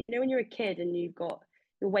 you know, when you're a kid and you're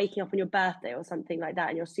waking up on your birthday or something like that,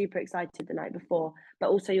 and you're super excited the night before, but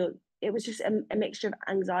also it was just a mixture of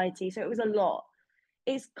anxiety. So it was a lot.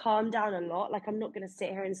 It's calmed down a lot. Like, I'm not going to sit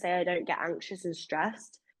here and say I don't get anxious and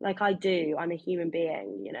stressed. Like, I do. I'm a human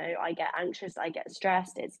being, you know. I get anxious, I get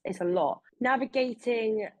stressed. It's a lot.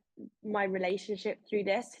 Navigating my relationship through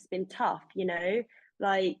this has been tough, you know.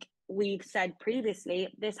 Like we've said previously,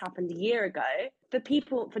 this happened a year ago.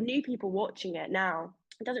 For new people watching it now,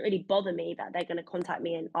 it doesn't really bother me that they're going to contact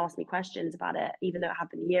me and ask me questions about it, even though it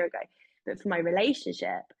happened a year ago. But for my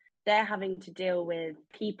relationship, they're having to deal with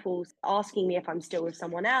people asking me if I'm still with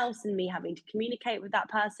someone else and me having to communicate with that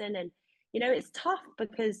person. And, you know, it's tough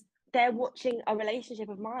because they're watching a relationship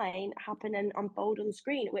of mine happen and unfold on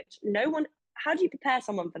screen, which how do you prepare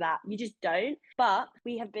someone for that? You just don't. But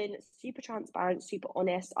we have been super transparent, super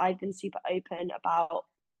honest. I've been super open about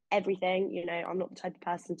everything. You know, I'm not the type of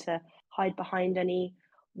person to hide behind any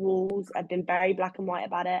walls. I've been very black and white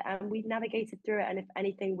about it, and we've navigated through it. And if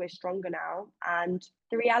anything, we're stronger now. And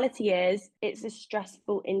the reality is, it's a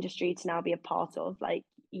stressful industry to now be a part of. Like,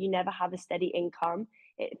 you never have a steady income.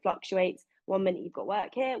 It fluctuates. 1 minute you've got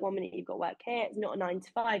work here, 1 minute you've got work here. It's not a 9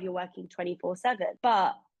 to 5. You're working 24/7.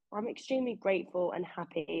 But I'm extremely grateful and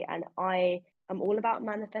happy, and I am all about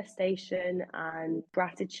manifestation and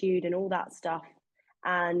gratitude and all that stuff.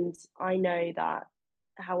 And I know that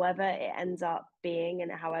however it ends up being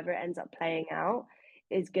and however it ends up playing out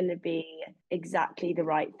is going to be exactly the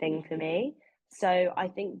right thing for me. So I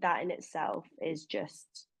think that in itself is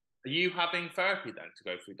just... Are you having therapy then to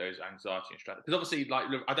go through those anxiety and stress? Because obviously, like,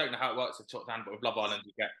 look, I don't know how it works at Top Dan, but with Love Island,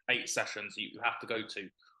 you get 8 sessions you have to go to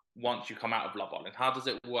once you come out of Love Island. How does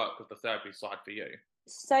it work with the therapy side for you?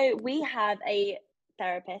 So we have a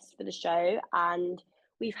therapist for the show, and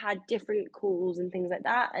we've had different calls and things like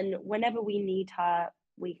that. And whenever we need her,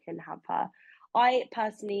 we can have her. I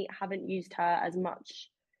personally haven't used her as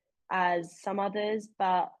much as some others,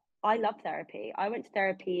 but I love therapy. I went to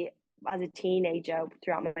therapy as a teenager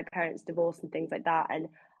throughout my parents' divorce and things like that, and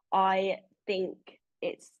I think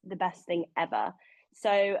it's the best thing ever.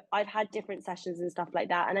 So I've had different sessions and stuff like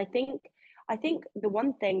that, and I think the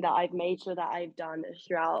one thing that I've made sure that I've done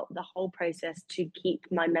throughout the whole process to keep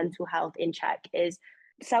my mental health in check is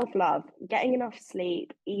self-love, getting enough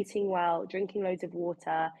sleep, eating well, drinking loads of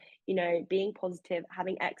water, you know, being positive,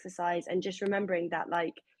 having exercise, and just remembering that,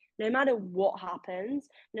 like, no matter what happens,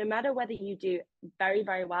 no matter whether you do very,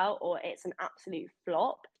 very well or it's an absolute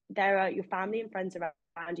flop, there are your family and friends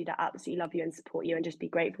around you that absolutely love you and support you, and just be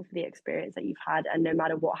grateful for the experience that you've had. And no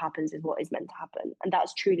matter what happens is what is meant to happen. And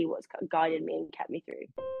that's truly what's guided me and kept me through.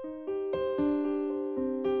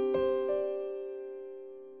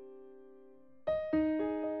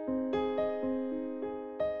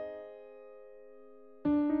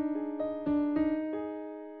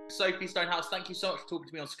 Sophie Stonehouse, thank you so much for talking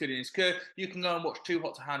to me on Security Insecure. You can go and watch Too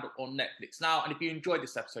Hot to Handle on Netflix now. And if you enjoyed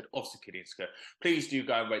this episode of Security Insecure, please do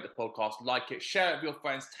go and rate the podcast, like it, share it with your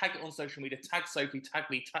friends, tag it on social media, tag Sophie, tag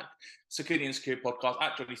me, tag Security Insecure podcast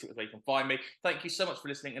at Johnny Six, where you can find me. Thank you so much for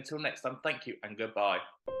listening. Until next time, thank you and goodbye.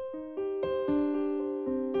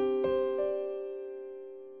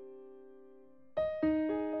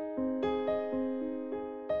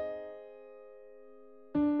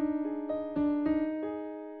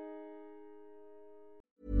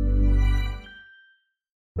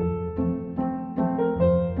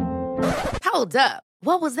 Hold up.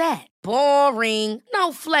 What was that? Boring.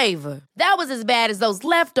 No flavor. That was as bad as those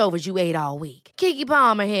leftovers you ate all week. Keke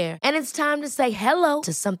Palmer here, and it's time to say hello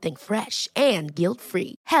to something fresh and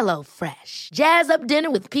guilt-free. Hello Fresh. Jazz up dinner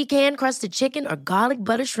with pecan-crusted chicken or garlic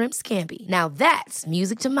butter shrimp scampi. Now that's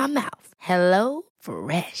music to my mouth. Hello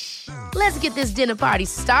Fresh. Let's get this dinner party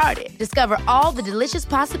started. Discover all the delicious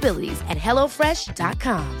possibilities at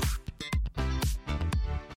hellofresh.com.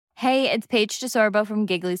 Hey, it's Paige DeSorbo from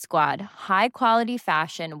Giggly Squad. High quality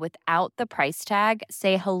fashion without the price tag.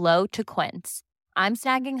 Say hello to Quince. I'm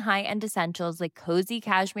snagging high-end essentials like cozy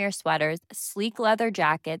cashmere sweaters, sleek leather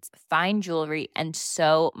jackets, fine jewelry, and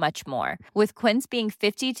so much more. With Quince being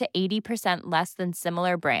 50 to 80% less than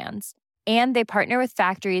similar brands. And they partner with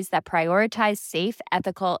factories that prioritize safe,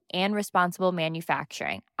 ethical, and responsible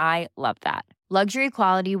manufacturing. I love that. Luxury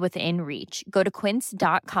quality within reach. Go to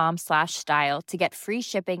quince.com/style to get free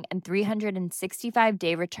shipping and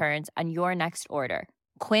 365-day returns on your next order.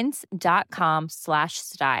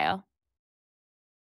 Quince.com/style.